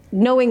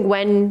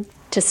when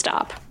to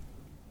stop.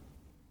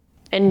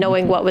 And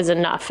knowing what was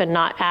enough and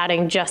not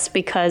adding just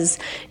because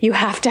you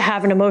have to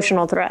have an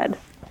emotional thread.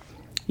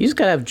 You just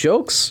gotta have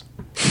jokes.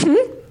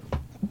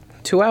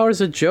 2 hours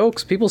of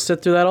jokes. People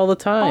sit through that all the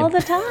time. All the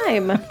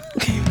time.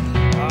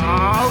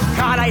 Oh,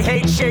 God, I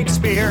hate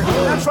Shakespeare.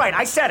 That's right,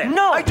 I said it.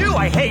 No, I do.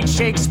 I hate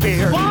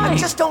Shakespeare. Why? I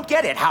just don't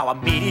get it how a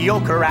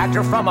mediocre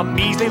actor from a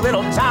measly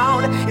little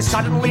town is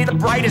suddenly the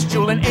brightest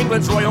jewel in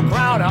England's royal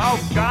crown.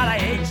 Oh, God, I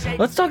hate Shakespeare.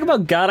 Let's talk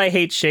about God, I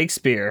Hate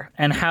Shakespeare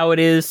and how it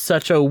is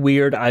such a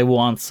weird I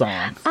Want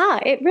song.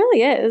 It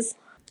really is.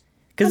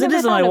 Because it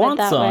is an I Want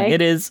song. Way.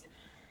 It is...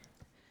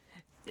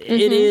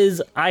 It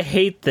is, I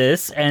hate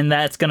this, and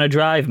that's going to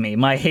drive me.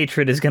 My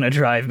hatred is going to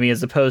drive me,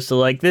 as opposed to,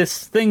 like,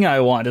 this thing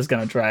I want is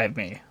going to drive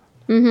me.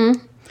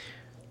 Mm-hmm.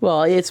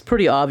 Well, it's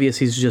pretty obvious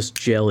he's just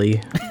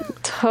jelly.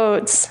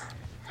 Totes.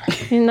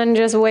 And then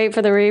just wait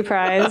for the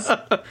reprise.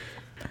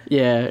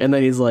 Yeah, and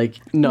then he's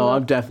like, no,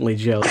 I'm definitely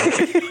jelly.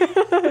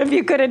 If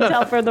you couldn't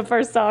tell for the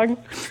first song.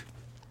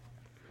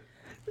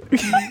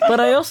 But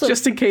I also...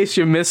 Just in case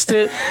you missed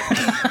it.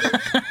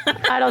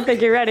 I don't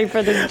think you're ready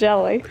for this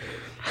jelly.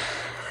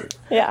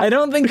 Yeah. I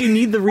don't think you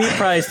need the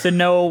reprise to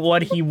know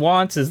what he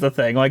wants is the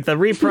thing. Like, the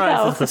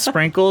reprise is the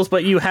sprinkles,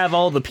 but you have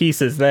all the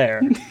pieces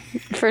there.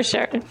 For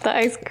sure. The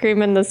ice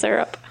cream and the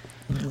syrup.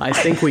 I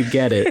think we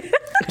get it.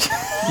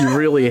 You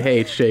really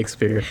hate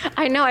Shakespeare.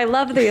 I know. I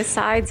love the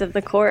asides of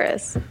the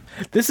chorus.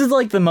 This is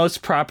like the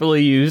most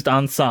properly used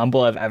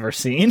ensemble I've ever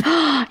seen.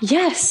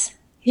 Yes.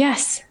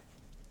 Yes.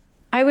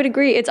 I would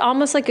agree. It's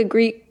almost like a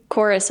Greek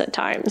chorus at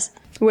times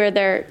where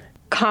they're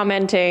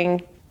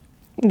commenting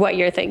what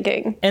you're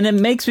thinking. And it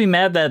makes me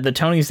mad that the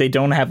Tonys, they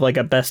don't have like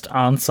a best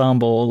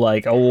ensemble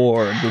like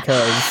award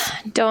because...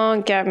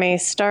 Don't get me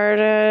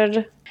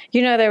started.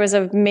 You know, there was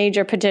a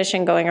major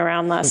petition going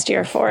around last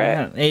year for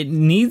it. It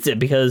needs it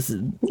because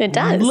it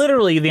does.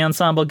 Literally, the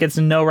ensemble gets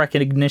no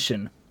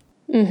recognition.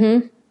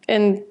 Mm-hmm.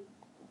 And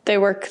they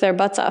work their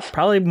butts off.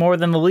 Probably more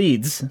than the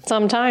leads.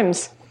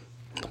 Sometimes.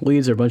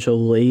 Leads are a bunch of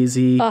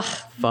lazy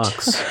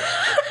fucks.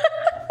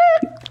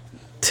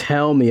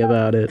 Tell me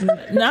about it.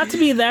 Not to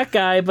be that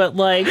guy, but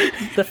like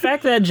the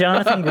fact that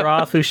Jonathan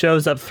Groff, who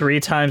shows up 3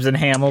 times in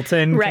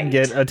Hamilton, can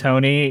get a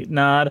Tony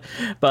nod,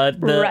 but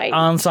the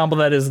ensemble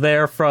that is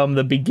there from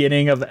the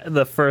beginning of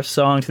the first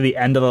song to the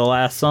end of the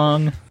last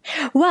song.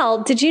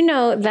 Well, did you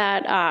know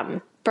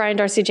that Brian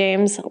Darcy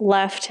James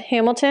left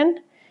Hamilton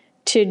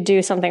to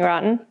do Something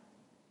Rotten?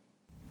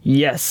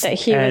 Yes. That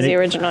he was the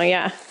original,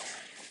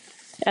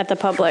 At the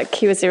Public,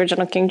 he was the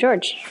original King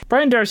George.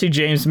 Brian Darcy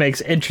James makes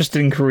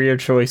interesting career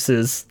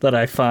choices that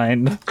I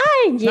find.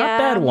 Not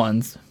bad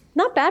ones.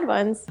 Not bad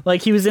ones.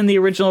 Like, he was in the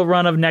original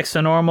run of Next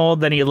to Normal,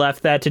 then he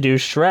left that to do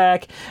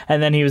Shrek,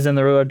 and then he was in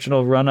the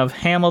original run of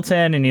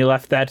Hamilton, and he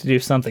left that to do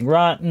Something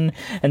Rotten,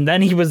 and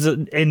then he was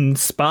in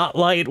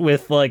Spotlight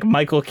with, like,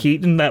 Michael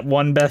Keaton, that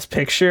won Best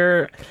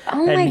Picture,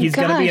 and he's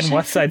going to be in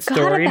West Side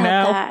Story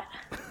now.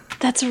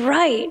 That's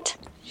right.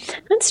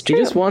 That's true.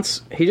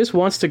 He just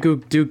wants to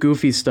do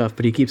goofy stuff,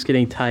 but he keeps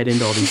getting tied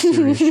into all these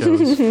serious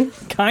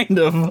shows. Kind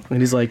of.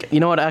 And he's like, you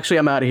know what? Actually,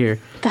 I'm out of here.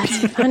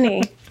 That's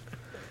funny.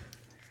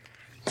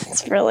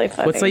 That's really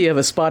funny. What's that? You have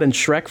a spot in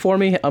Shrek for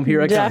me? I'm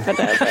here. I come.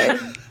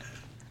 Definitely.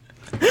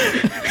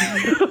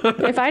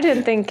 If I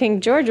didn't think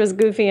King George was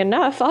goofy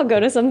enough, I'll go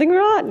to Something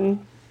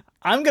Rotten.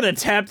 I'm gonna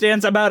tap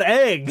dance about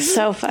eggs.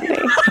 So funny.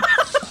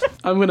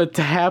 I'm gonna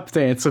tap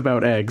dance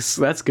about eggs.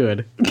 That's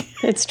good.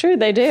 It's true.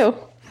 They do.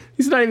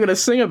 He's not even going to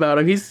sing about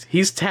them.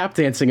 He's tap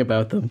dancing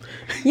about them.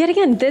 Yet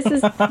again, this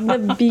is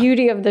the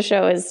beauty of the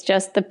show is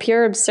just the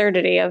pure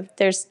absurdity of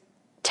there's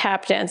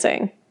tap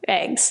dancing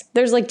eggs.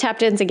 There's like tap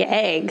dancing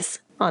eggs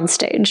on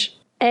stage.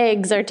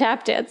 Eggs are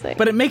tap dancing.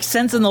 But it makes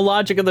sense in the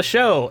logic of the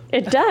show.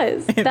 It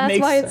does. That's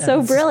why it's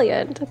so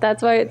brilliant.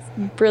 That's why it's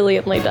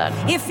brilliantly done.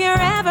 If you're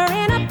ever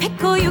in a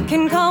pickle, you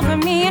can call for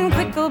me and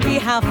quick will be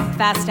how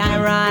fast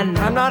I run.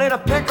 I'm not in a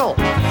pickle.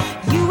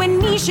 You and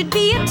me should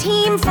be a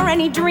team for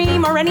any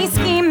dream or any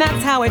scheme.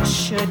 That's how it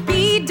should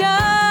be done.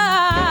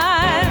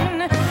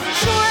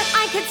 Sure,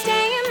 I could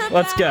stay in the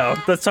Let's go.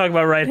 Let's talk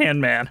about Right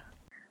Hand Man.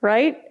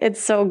 Right?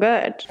 It's so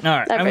good. All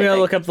right. I'm going to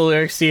look up the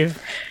lyrics, Steve.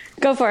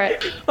 Go for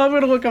it. I'm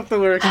going to look up the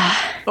lyrics.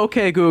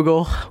 Okay,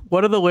 Google.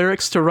 What are the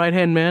lyrics to Right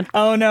Hand Man?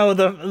 Oh, no.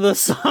 The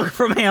song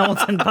from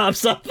Hamilton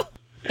pops up.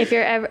 If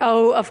you're ever...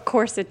 Oh, of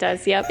course it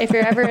does. Yep. If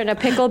you're ever in a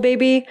pickle,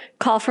 baby,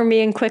 call for me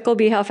and quick will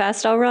be how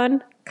fast I'll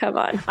run. Come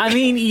on. I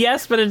mean,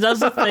 yes, but it does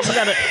the thing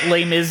that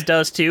Les Mis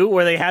does too,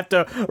 where they have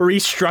to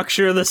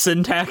restructure the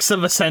syntax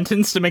of a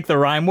sentence to make the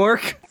rhyme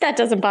work. That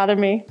doesn't bother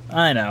me.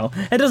 I know.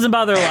 It doesn't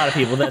bother a lot of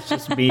people. That's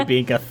just me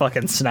being a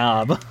fucking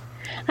snob.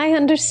 I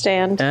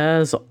understand.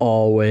 As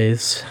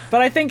always.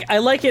 But I think I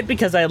like it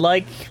because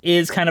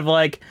is kind of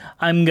like,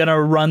 I'm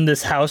gonna run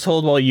this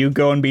household while you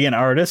go and be an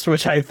artist,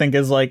 which I think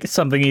is like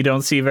something you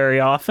don't see very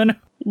often.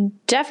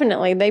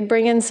 Definitely. They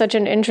bring in such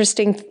an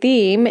interesting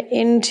theme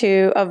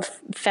of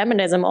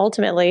feminism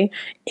ultimately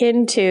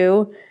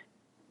into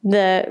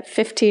the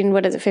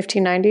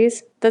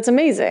 1590s. That's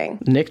amazing.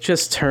 Nick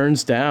just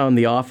turns down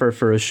the offer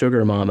for a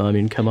sugar mama. I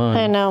mean, come on.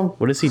 I know.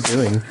 What is he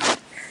doing?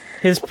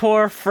 His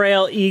poor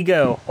frail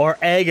ego or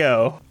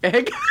ego.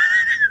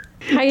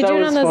 How you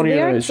doing on those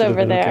lyrics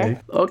over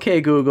there?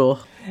 Okay, Google.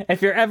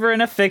 If you're ever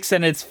in a fix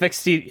and it's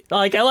fixed,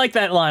 I like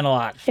that line a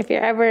lot. If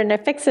you're ever in a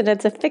fix and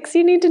it's a fix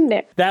you need to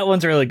nip. That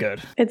one's really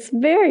good. It's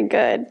very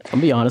good.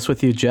 I'll be honest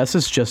with you, Jess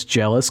is just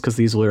jealous because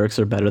these lyrics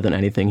are better than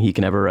anything he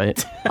can ever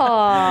write.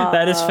 Aww.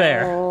 That is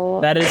fair.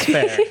 That is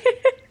fair.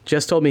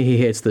 Jess told me he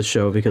hates this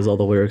show because all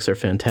the lyrics are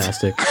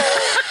fantastic.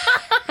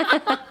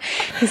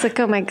 He's like,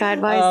 oh my God,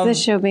 why is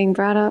this show being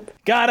brought up?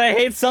 God, I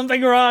hate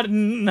Something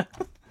Rotten.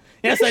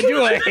 Yes, I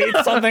do. I hate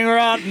Something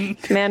Rotten.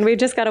 Man, we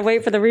just got to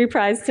wait for the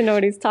reprise to know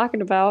what he's talking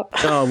about.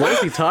 Oh, what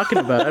is he talking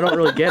about? I don't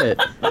really get it.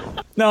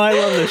 No, I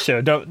love this show.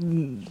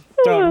 Don't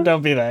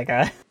be that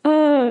guy.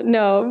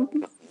 No.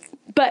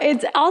 But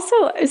it's also,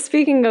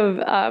 speaking of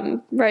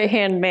Right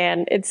Hand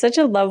Man, it's such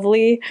a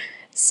lovely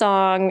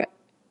song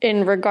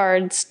in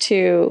regards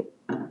to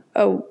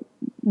a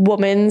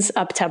woman's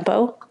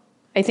up-tempo.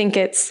 I think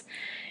it's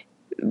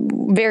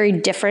very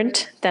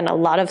different than a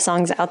lot of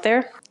songs out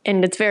there.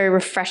 And it's very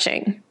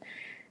refreshing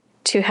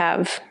to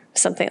have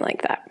something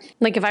like that.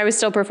 Like if I was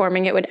still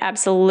performing, it would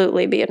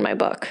absolutely be in my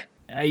book.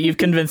 You've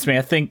convinced me.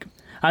 I think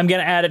I'm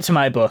going to add it to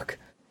my book.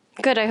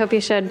 Good, I hope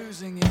you should.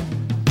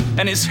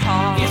 And it's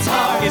hard, it's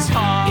hard, it's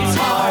hard, it's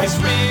hard, it's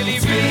really,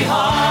 really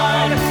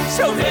hard.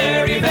 So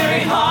very,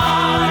 very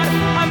hard.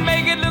 I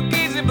make it look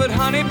easy, but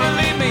honey,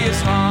 believe me,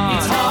 it's hard.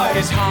 It's hard,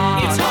 it's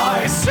hard, it's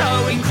hard, it's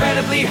so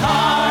incredibly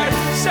hard.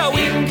 So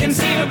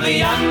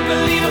inconceivably,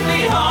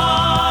 unbelievably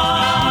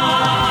hard.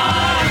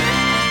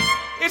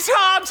 it's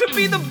hard to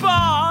be the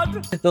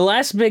bard. The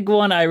last big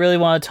one I really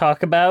want to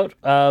talk about,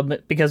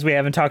 because we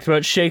haven't talked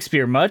about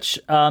Shakespeare much,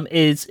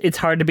 is It's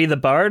Hard to Be the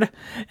Bard.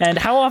 And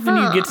how often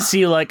you get to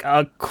see like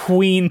a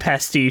Queen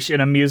pastiche in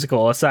a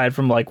musical aside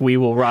from like We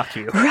Will Rock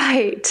You.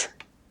 Right.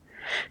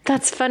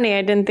 That's funny.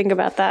 I didn't think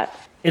about that.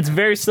 It's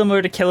very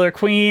similar to Killer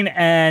Queen,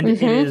 and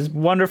it is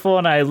wonderful,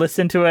 and I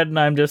listen to it, and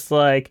I'm just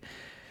like...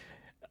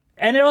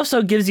 And it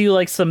also gives you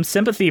like some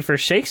sympathy for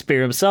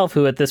Shakespeare himself,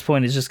 who at this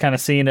point is just kind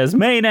of seen as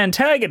main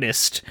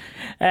antagonist.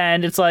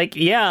 And it's like,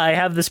 yeah, I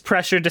have this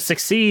pressure to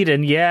succeed,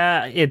 and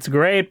yeah, it's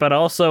great, but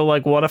also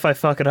like, what if I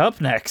fuck it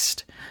up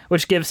next?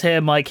 Which gives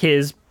him like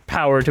his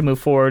power to move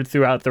forward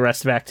throughout the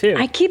rest of Act 2.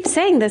 I keep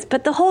saying this,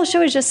 but the whole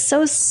show is just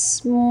so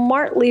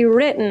smartly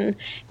written.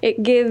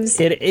 It gives...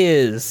 It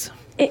is.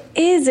 It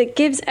is. It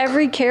gives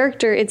every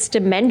character its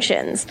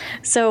dimensions.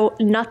 So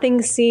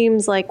nothing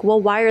seems like,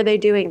 well, why are they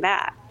doing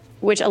that?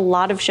 Which a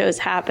lot of shows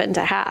happen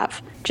to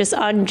have. Just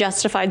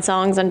unjustified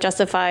songs,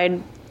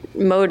 unjustified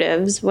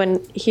motives,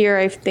 when here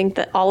I think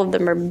that all of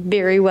them are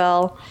very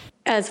well,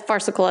 as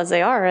farcical as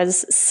they are,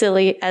 as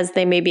silly as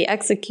they may be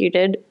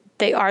executed,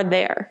 they are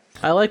there.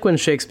 I like when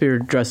Shakespeare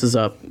dresses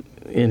up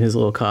in his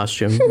little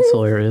costume. It's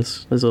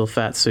hilarious. His little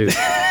fat suit.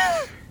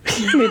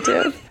 Me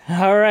too.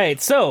 All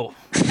right, so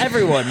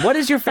everyone, what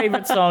is your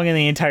favorite song in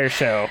the entire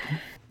show?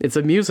 It's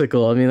a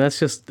musical. I mean, that's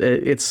just,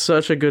 it's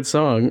such a good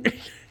song.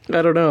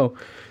 I don't know.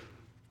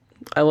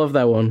 I love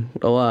that one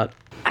a lot.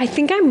 I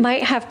think I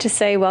might have to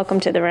say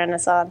Welcome to the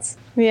Renaissance.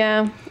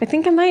 Yeah, I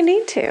think I might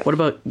need to.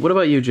 What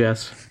about you,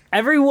 Jess?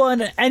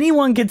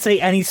 Anyone could say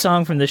any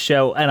song from the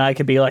show, and I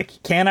could be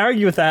like, can't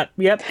argue with that.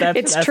 Yep,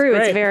 that's true.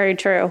 Great. It's very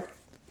true.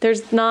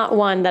 There's not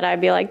one that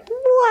I'd be like,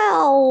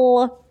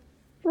 well,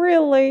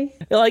 really?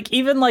 Like,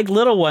 even like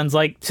little ones,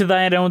 like To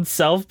Thine Own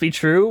Self Be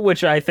True,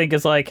 which I think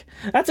is like,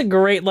 that's a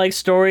great like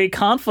story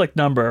conflict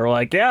number.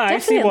 Like, yeah,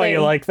 definitely. I see why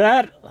you like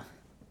that.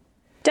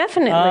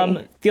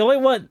 Definitely. The only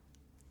one,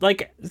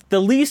 like,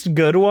 the least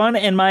good one,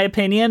 in my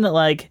opinion,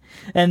 like,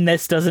 and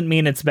this doesn't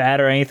mean it's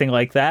bad or anything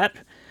like that.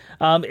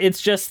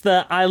 It's just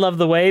the I Love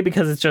the Way,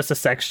 because it's just a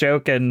sex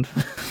joke, and...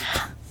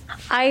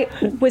 I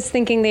was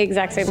thinking the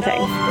exact same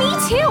thing. Me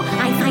too.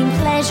 I find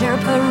pleasure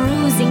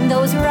perusing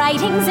those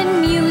writings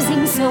and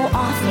musing. So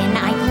often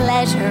I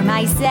pleasure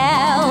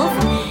myself.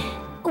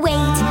 Wait,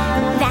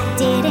 that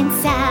didn't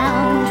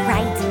sound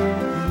right.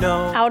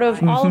 No. Out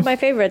of all of my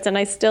favorites, and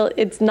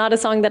it's not a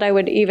song that I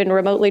would even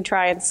remotely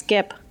try and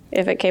skip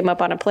if it came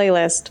up on a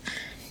playlist,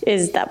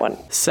 is that one.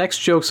 Sex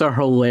jokes are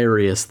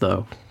hilarious,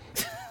 though.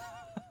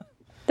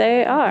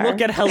 They are. Look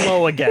at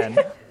Hello Again.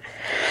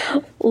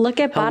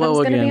 Look at Bottom's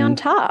Gonna Be on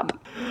Top.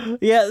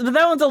 Yeah, but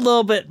that one's a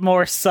little bit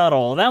more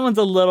subtle. That one's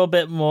a little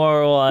bit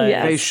more like...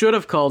 Yes. They should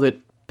have called it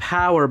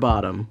Power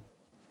Bottom.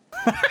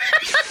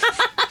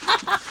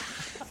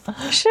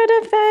 Should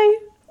have they?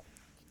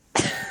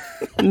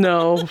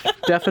 No,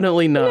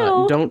 definitely not.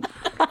 No. Don't.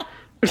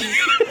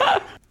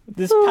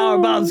 This power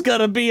bomb's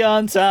gonna be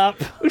on top.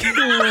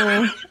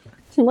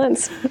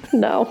 Let's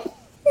no.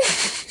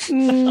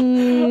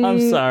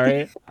 I'm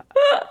sorry.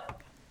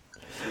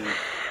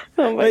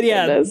 Oh my but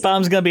yeah, goodness.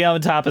 Bomb's Gonna Be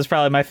on Top is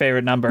probably my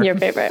favorite number. Your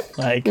favorite.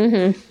 Like,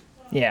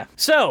 yeah.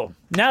 So,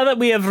 now that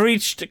we have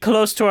reached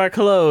close to our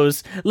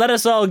close, let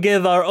us all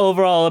give our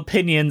overall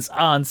opinions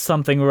on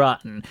Something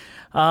Rotten.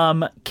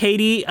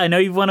 Katie, I know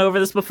you've went over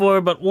this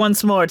before, but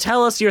once more,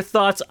 tell us your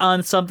thoughts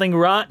on Something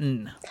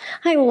Rotten.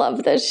 I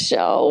love this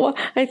show.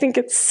 I think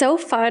it's so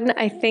fun.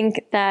 I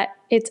think that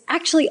it's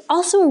actually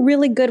also a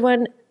really good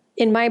one,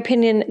 in my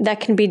opinion,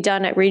 that can be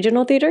done at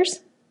regional theaters,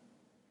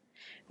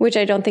 which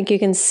I don't think you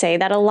can say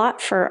that a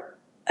lot for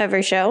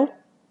every show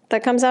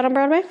that comes out on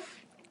Broadway.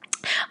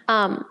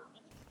 I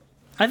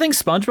think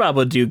SpongeBob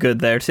would do good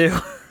there, too.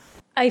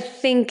 I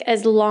think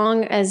as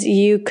long as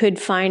you could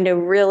find a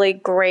really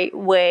great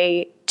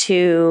way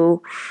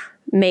to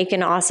make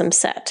an awesome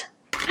set.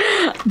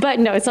 But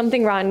no,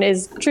 Something Rotten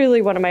is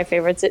truly one of my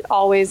favorites. It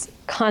always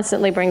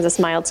constantly brings a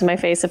smile to my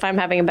face. If I'm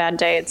having a bad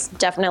day, it's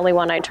definitely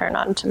one I turn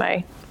on to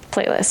my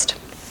playlist.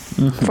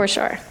 For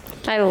sure.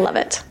 I love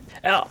it.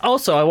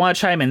 Also, I want to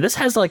chime in. This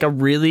has like a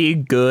really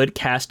good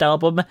cast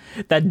album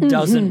that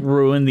doesn't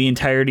ruin the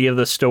entirety of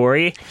the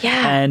story.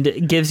 Yeah.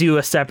 And gives you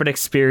a separate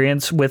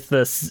experience with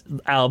this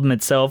album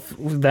itself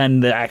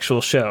than the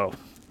actual show.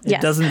 It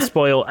doesn't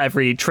spoil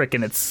every trick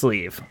in its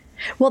sleeve.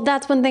 Well,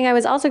 that's one thing I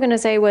was also going to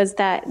say was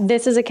that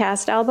this is a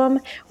cast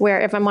album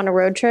where if I'm on a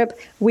road trip,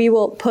 we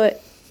will put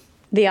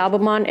the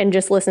album on and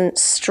just listen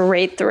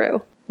straight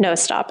through. No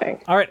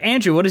stopping. All right,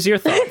 Andrew, what is your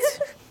thoughts?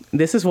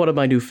 This is one of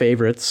my new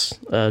favorites,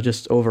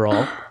 just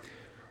overall.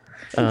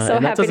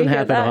 And that doesn't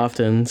happen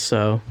often,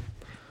 so...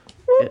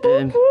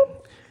 And,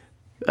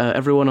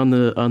 everyone on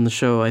the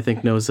show, I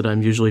think, knows that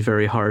I'm usually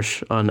very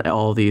harsh on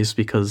all these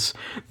because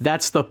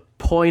that's the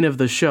point of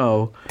the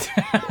show.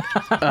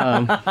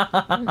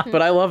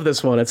 But I love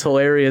this one. It's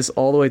hilarious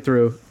all the way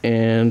through,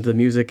 and the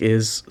music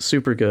is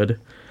super good.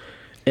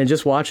 And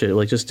just watch it.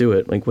 Like, just do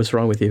it. Like, what's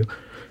wrong with you?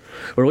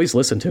 Or at least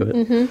listen to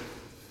it.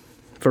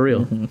 For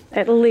real.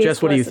 At least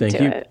Jess, what do you think?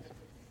 it.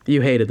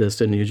 You hated this,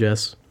 didn't you,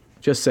 Jess?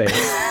 Just say it.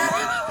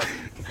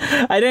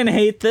 I didn't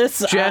hate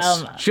this.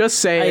 Just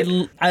say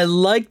it. I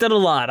liked it a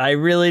lot. I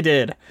really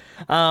did.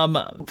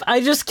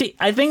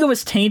 I think it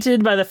was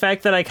tainted by the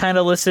fact that I kind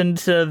of listened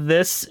to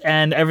this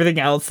and everything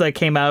else that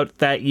came out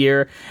that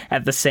year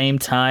at the same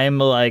time.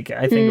 Like,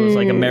 I think it was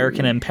like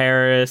American in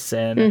Paris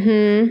and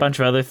a bunch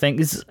of other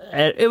things.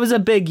 It was a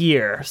big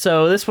year.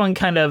 So this one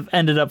kind of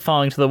ended up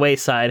falling to the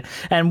wayside.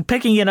 And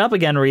picking it up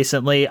again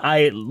recently,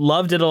 I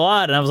loved it a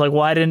lot. And I was like,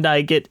 why didn't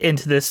I get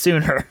into this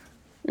sooner?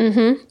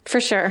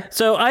 For sure.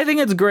 So I think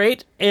it's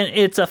great. And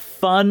it's a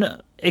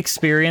fun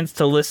experience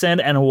to listen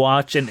and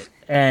watch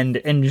and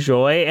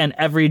enjoy, and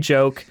every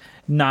joke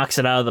knocks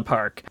it out of the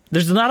park.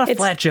 There's not a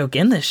flat joke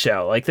in this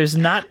show. Like, there's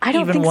not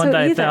even one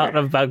that I thought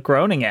about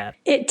groaning at.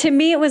 To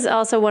me, it was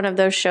also one of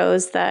those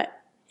shows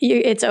that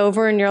it's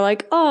over and you're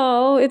like,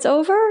 oh, it's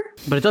over?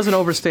 But it doesn't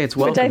overstay its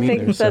welcome Which I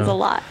think either, says a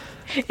lot.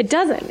 It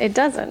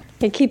doesn't.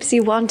 It keeps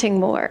you wanting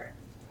more.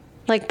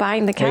 Like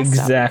buying the cast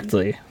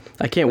Exactly.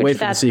 I can't wait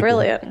for the sequel.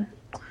 That's brilliant.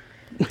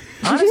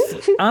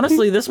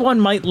 Honestly, this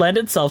one might lend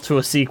itself to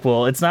a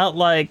sequel. It's not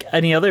like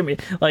any other,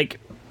 like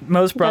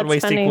most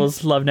Broadway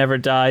sequels, Love Never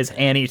Dies,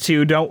 Annie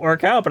 2 don't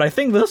work out, but I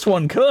think this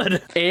one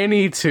could.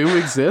 Annie 2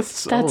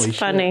 exists? That's Holy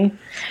funny.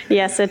 Shit.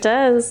 Yes, it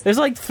does. There's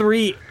like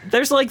three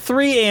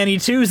Annie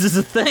 2s is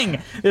a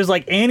thing. There's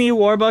like Annie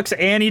Warbucks,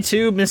 Annie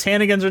 2, Miss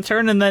Hannigan's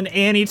Return, and then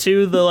Annie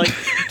 2, the like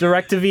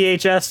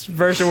direct-to-VHS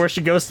version where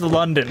she goes to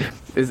London.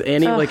 Is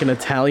Annie like an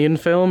Italian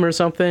film or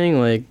something?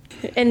 Like,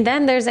 and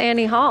then there's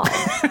Annie Hall.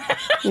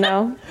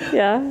 No?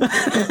 Yeah?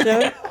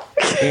 Joke?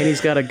 Annie's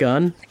got a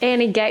gun?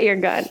 Annie, get your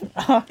gun.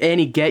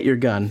 Annie, get your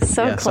gun.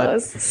 So yes,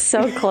 close.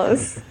 So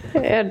close.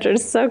 Andrew,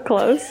 so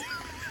close.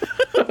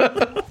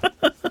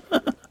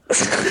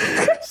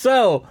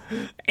 So,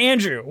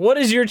 Andrew, what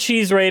is your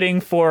cheese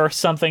rating for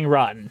Something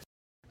Rotten?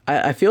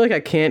 I feel like I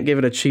can't give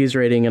it a cheese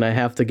rating and I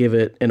have to give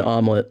it an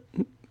omelet.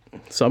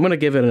 So I'm going to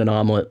give it an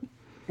omelet.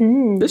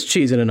 There's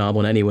cheese in an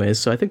omelet anyways,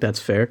 so I think that's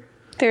fair.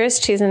 There is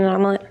cheese in an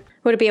omelet.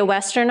 Would it be a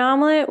Western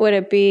omelet? Would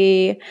it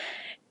be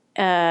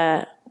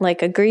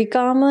like a Greek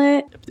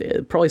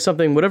omelet? Probably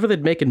something, whatever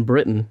they'd make in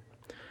Britain.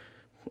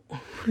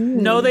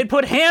 No, they'd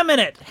put ham in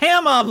it.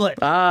 Ham omelet.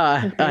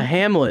 A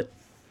Hamlet.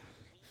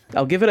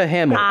 I'll give it a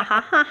Hamlet.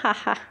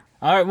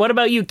 All right, what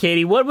about you,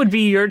 Katie? What would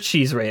be your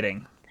cheese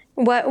rating?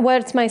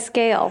 What's my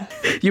scale?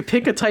 You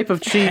pick a type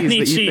of cheese that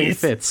you think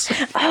fits.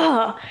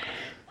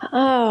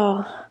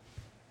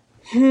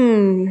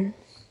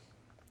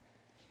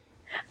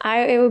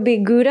 It would be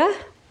Gouda.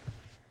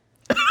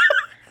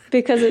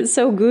 Because it's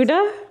so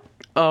Gouda.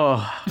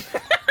 Oh.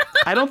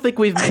 I don't think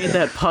we've made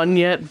that pun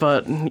yet,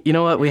 but you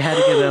know what? We had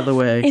to get it out of the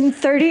way. In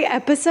 30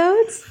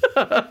 episodes?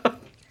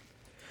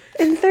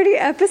 In 30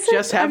 episodes?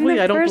 Jess, have we?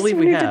 I don't believe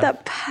we have. Did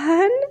that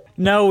pun?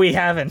 No, we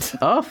haven't.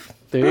 Oh,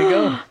 there you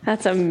go.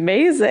 That's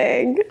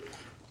amazing.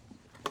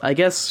 I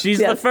guess she's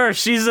the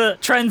first. She's a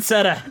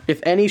trendsetter.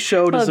 If any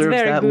show deserves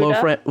that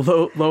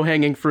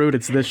low-hanging fruit,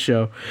 it's this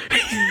show.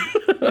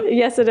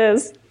 Yes, it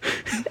is.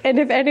 And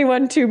if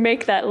anyone to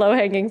make that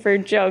low-hanging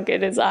fruit joke,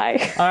 it is I.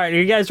 All right, are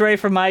you guys ready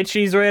for my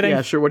cheese rating?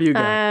 Yeah, sure. What do you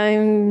got?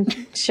 I'm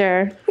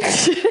sure.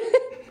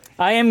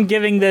 I am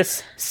giving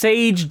this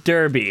Sage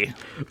Derby.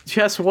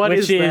 Jess, what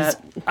is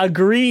that? Which is a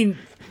green...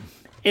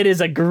 It is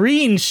a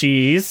green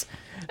cheese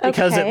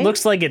because it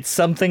looks like it's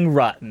something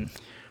rotten.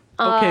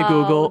 Okay,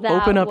 Google,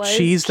 open up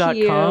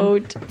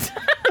cheese.com.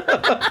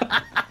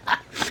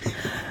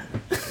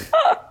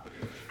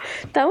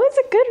 That was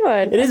a good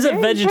one. It is a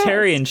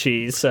vegetarian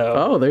cheese, so...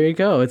 Oh, there you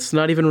go. It's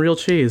not even real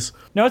cheese.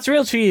 No, it's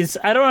real cheese.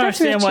 I don't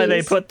understand why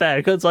they put that.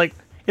 Because, like,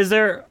 is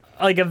there,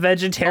 like, a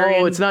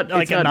vegetarian... Oh, it's not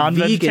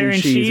non-vegetarian vegan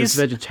cheese. It's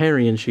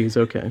vegetarian cheese,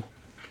 okay.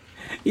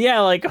 Yeah,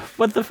 like,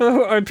 what the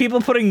fuck? Are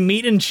people putting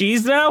meat and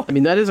cheese now? I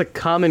mean, that is a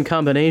common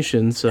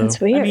combination, so... That's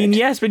weird. I mean,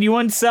 yes, but you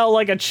wouldn't sell,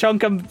 like, a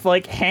chunk of,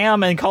 like,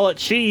 ham and call it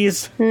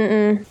cheese.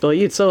 Well,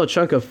 you'd sell a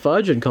chunk of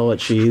fudge and call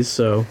it cheese,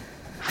 so...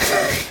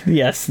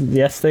 Yes,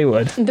 they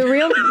would. The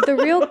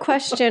real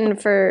question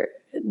for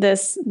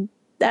this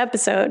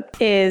episode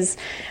is,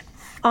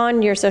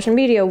 on your social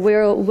media,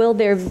 will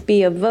there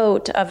be a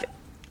vote of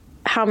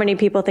how many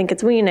people think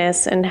it's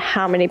weenus and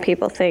how many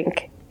people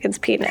think it's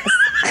penis?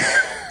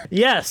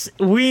 Yes,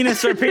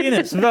 weenus or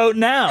penis. Vote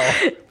now.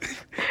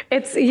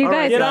 It's you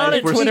guys. Get on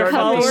it, We're Twitter starting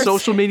followers. a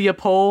social media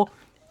poll.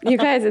 You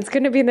guys, it's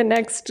going to be the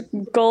next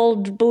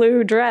gold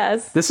blue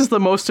dress. This is the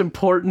most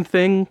important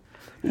thing.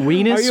 Weenus or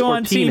penis? Are you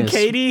on Team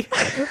Katie?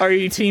 Or are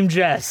you Team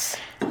Jess?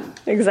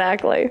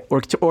 Exactly.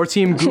 Or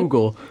Team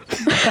Google.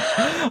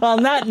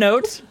 On that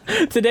note,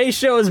 today's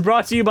show is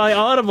brought to you by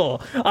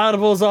Audible.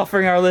 Audible is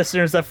offering our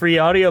listeners a free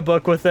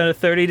audiobook with a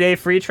 30-day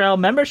free trial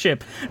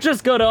membership.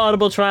 Just go to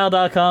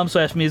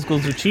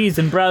audibletrial.com/musicalswithcheese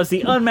and browse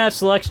the unmatched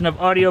selection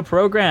of audio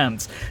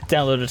programs.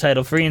 Download a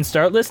title free and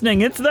start listening.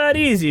 It's that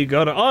easy.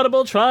 Go to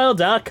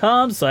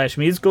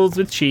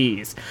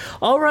audibletrial.com/musicalswithcheese.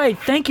 All right,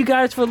 thank you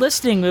guys for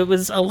listening. It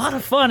was a lot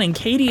of fun, and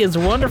Katie is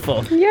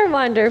wonderful. You're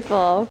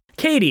wonderful.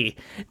 Katie,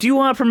 do you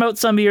want to promote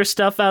some of your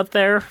stuff out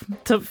there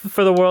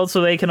for the world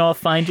so they can all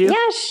find you?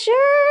 Yeah, sure.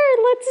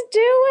 Let's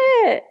do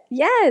it.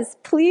 Yes,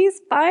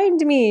 please find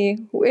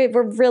me.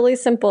 We're really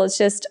simple. It's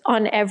just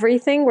on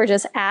everything. We're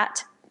just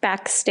at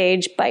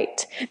Backstage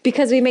Bite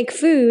because we make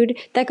food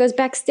that goes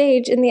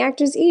backstage and the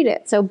actors eat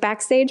it. So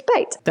Backstage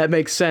Bite. That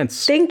makes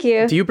sense. Thank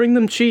you. Do you bring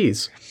them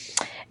cheese?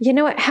 You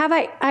know what?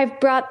 I've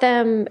brought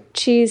them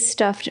cheese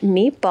stuffed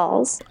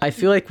meatballs. I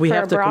feel like we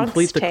have to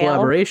complete the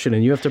collaboration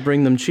and you have to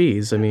bring them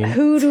cheese. I mean,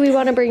 who do we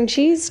want to bring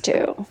cheese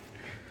to?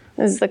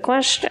 Is the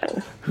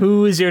question.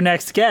 Who is your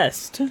next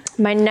guest?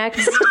 My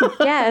next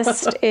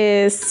guest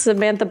is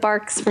Samantha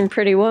Barks from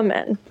Pretty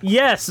Woman.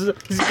 Yes,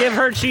 give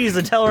her cheese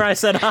and tell her I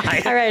said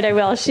hi. All right, I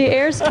will. She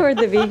airs toward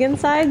the vegan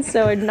side,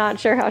 so I'm not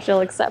sure how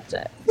she'll accept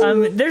it.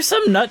 There's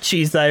some nut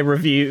cheese that I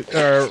reviewed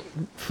or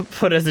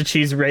put as a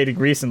cheese rating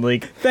recently.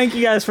 Thank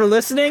you guys for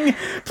listening.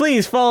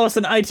 Please follow us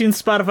on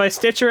iTunes, Spotify,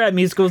 Stitcher at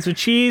Musicals with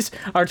Cheese.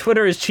 Our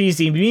Twitter is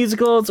Cheesy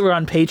Musicals. We're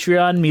on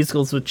Patreon,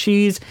 Musicals with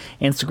Cheese.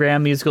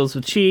 Instagram, Musicals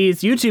with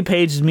Cheese. YouTube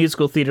page is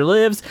Musical Theater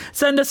Lives.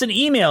 Send us an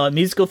email at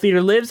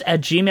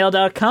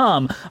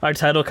musicaltheaterlives@gmail.com. Our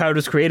title card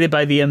was created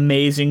by the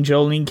amazing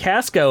Jolene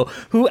Casco,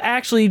 who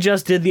actually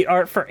just did the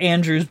art for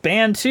Andrew's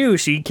band too.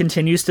 She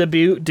continues to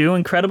do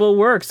incredible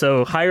work,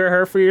 so hire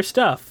her for your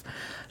stuff.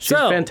 She's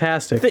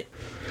fantastic.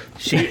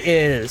 She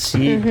is.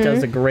 She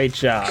does a great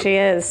job. She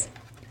is.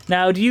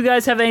 Now, do you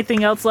guys have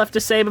anything else left to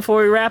say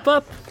before we wrap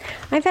up?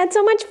 I've had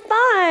so much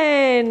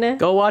fun.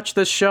 Go watch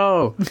the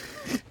show.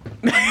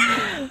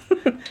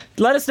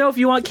 Let us know if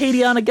you want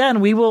Katie on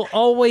again. We will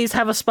always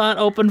have a spot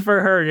open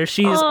for her.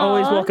 She's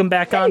always welcome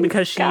back on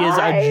because she is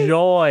a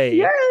joy.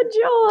 You're a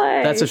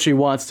joy. That's if she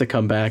wants to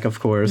come back,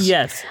 of course.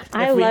 Yes.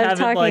 I love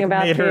talking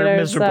about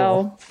theater,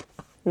 so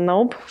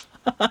nope.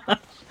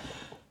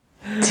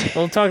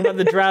 We'll talk about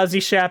the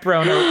drowsy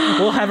chaperone.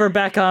 We'll have her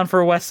back on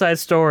for West Side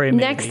Story.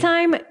 Maybe. Next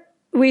time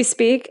we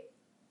speak,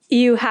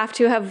 you have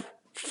to have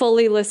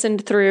fully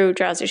listened through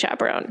Drowsy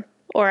Chaperone,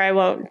 or I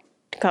won't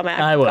come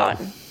back. I will.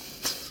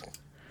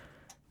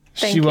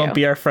 She won't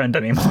be our friend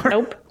anymore.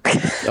 Nope.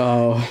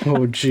 Oh,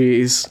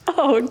 jeez.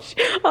 Oh,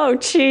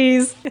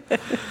 jeez.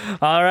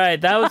 All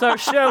right, that was our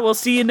show. We'll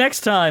see you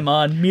next time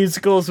on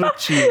Musicals with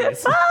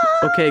Cheese.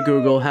 Okay,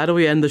 Google, how do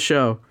we end the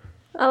show?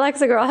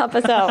 Alexa girl, help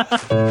us out.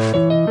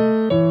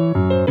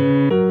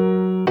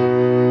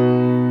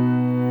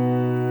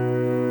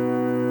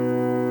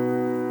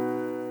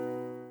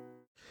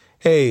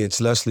 Hey, it's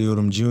Leslie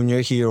Odom Jr.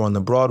 here on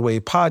the Broadway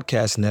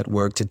Podcast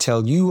Network to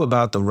tell you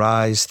about the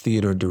Rise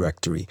Theater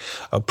Directory,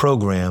 a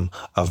program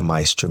of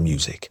Maestro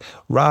Music.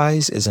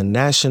 Rise is a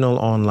national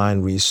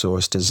online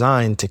resource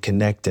designed to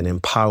connect and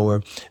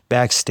empower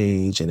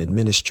backstage and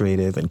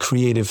administrative and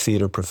creative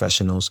theater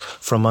professionals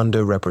from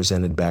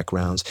underrepresented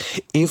backgrounds.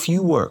 If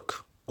you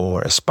work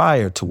or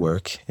aspire to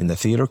work in the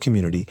theater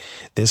community,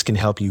 this can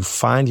help you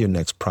find your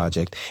next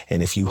project.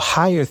 And if you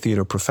hire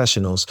theater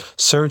professionals,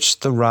 search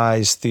the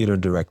Rise Theater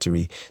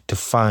Directory to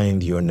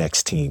find your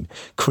next team.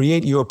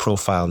 Create your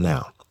profile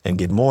now and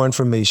get more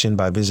information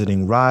by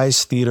visiting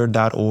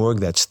risetheater.org.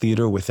 That's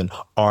theater with an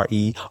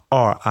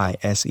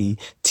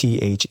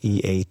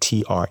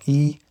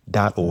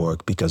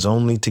RERISETHEATRE.org, because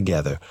only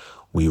together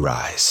we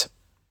rise.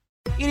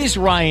 It is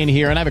Ryan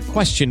here, and I have a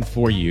question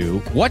for you.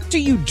 What do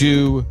you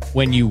do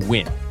when you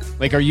win?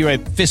 Like, are you a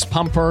fist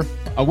pumper,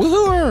 a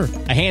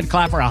woohooer, a hand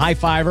clapper, a high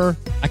fiver?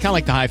 I kind of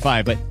like the high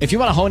five, but if you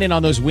want to hone in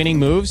on those winning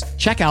moves,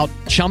 check out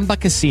Chumba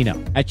Casino.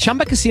 At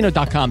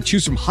ChumbaCasino.com,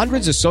 choose from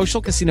hundreds of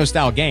social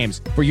casino-style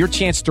games for your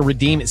chance to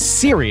redeem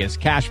serious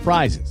cash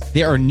prizes.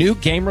 There are new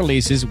game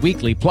releases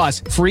weekly,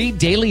 plus free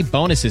daily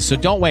bonuses. So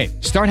don't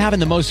wait. Start having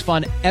the most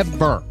fun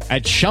ever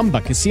at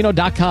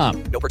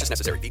ChumbaCasino.com. No purchase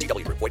necessary.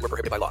 VGW Group. Void where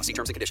prohibited by law. See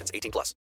terms and conditions. 18+.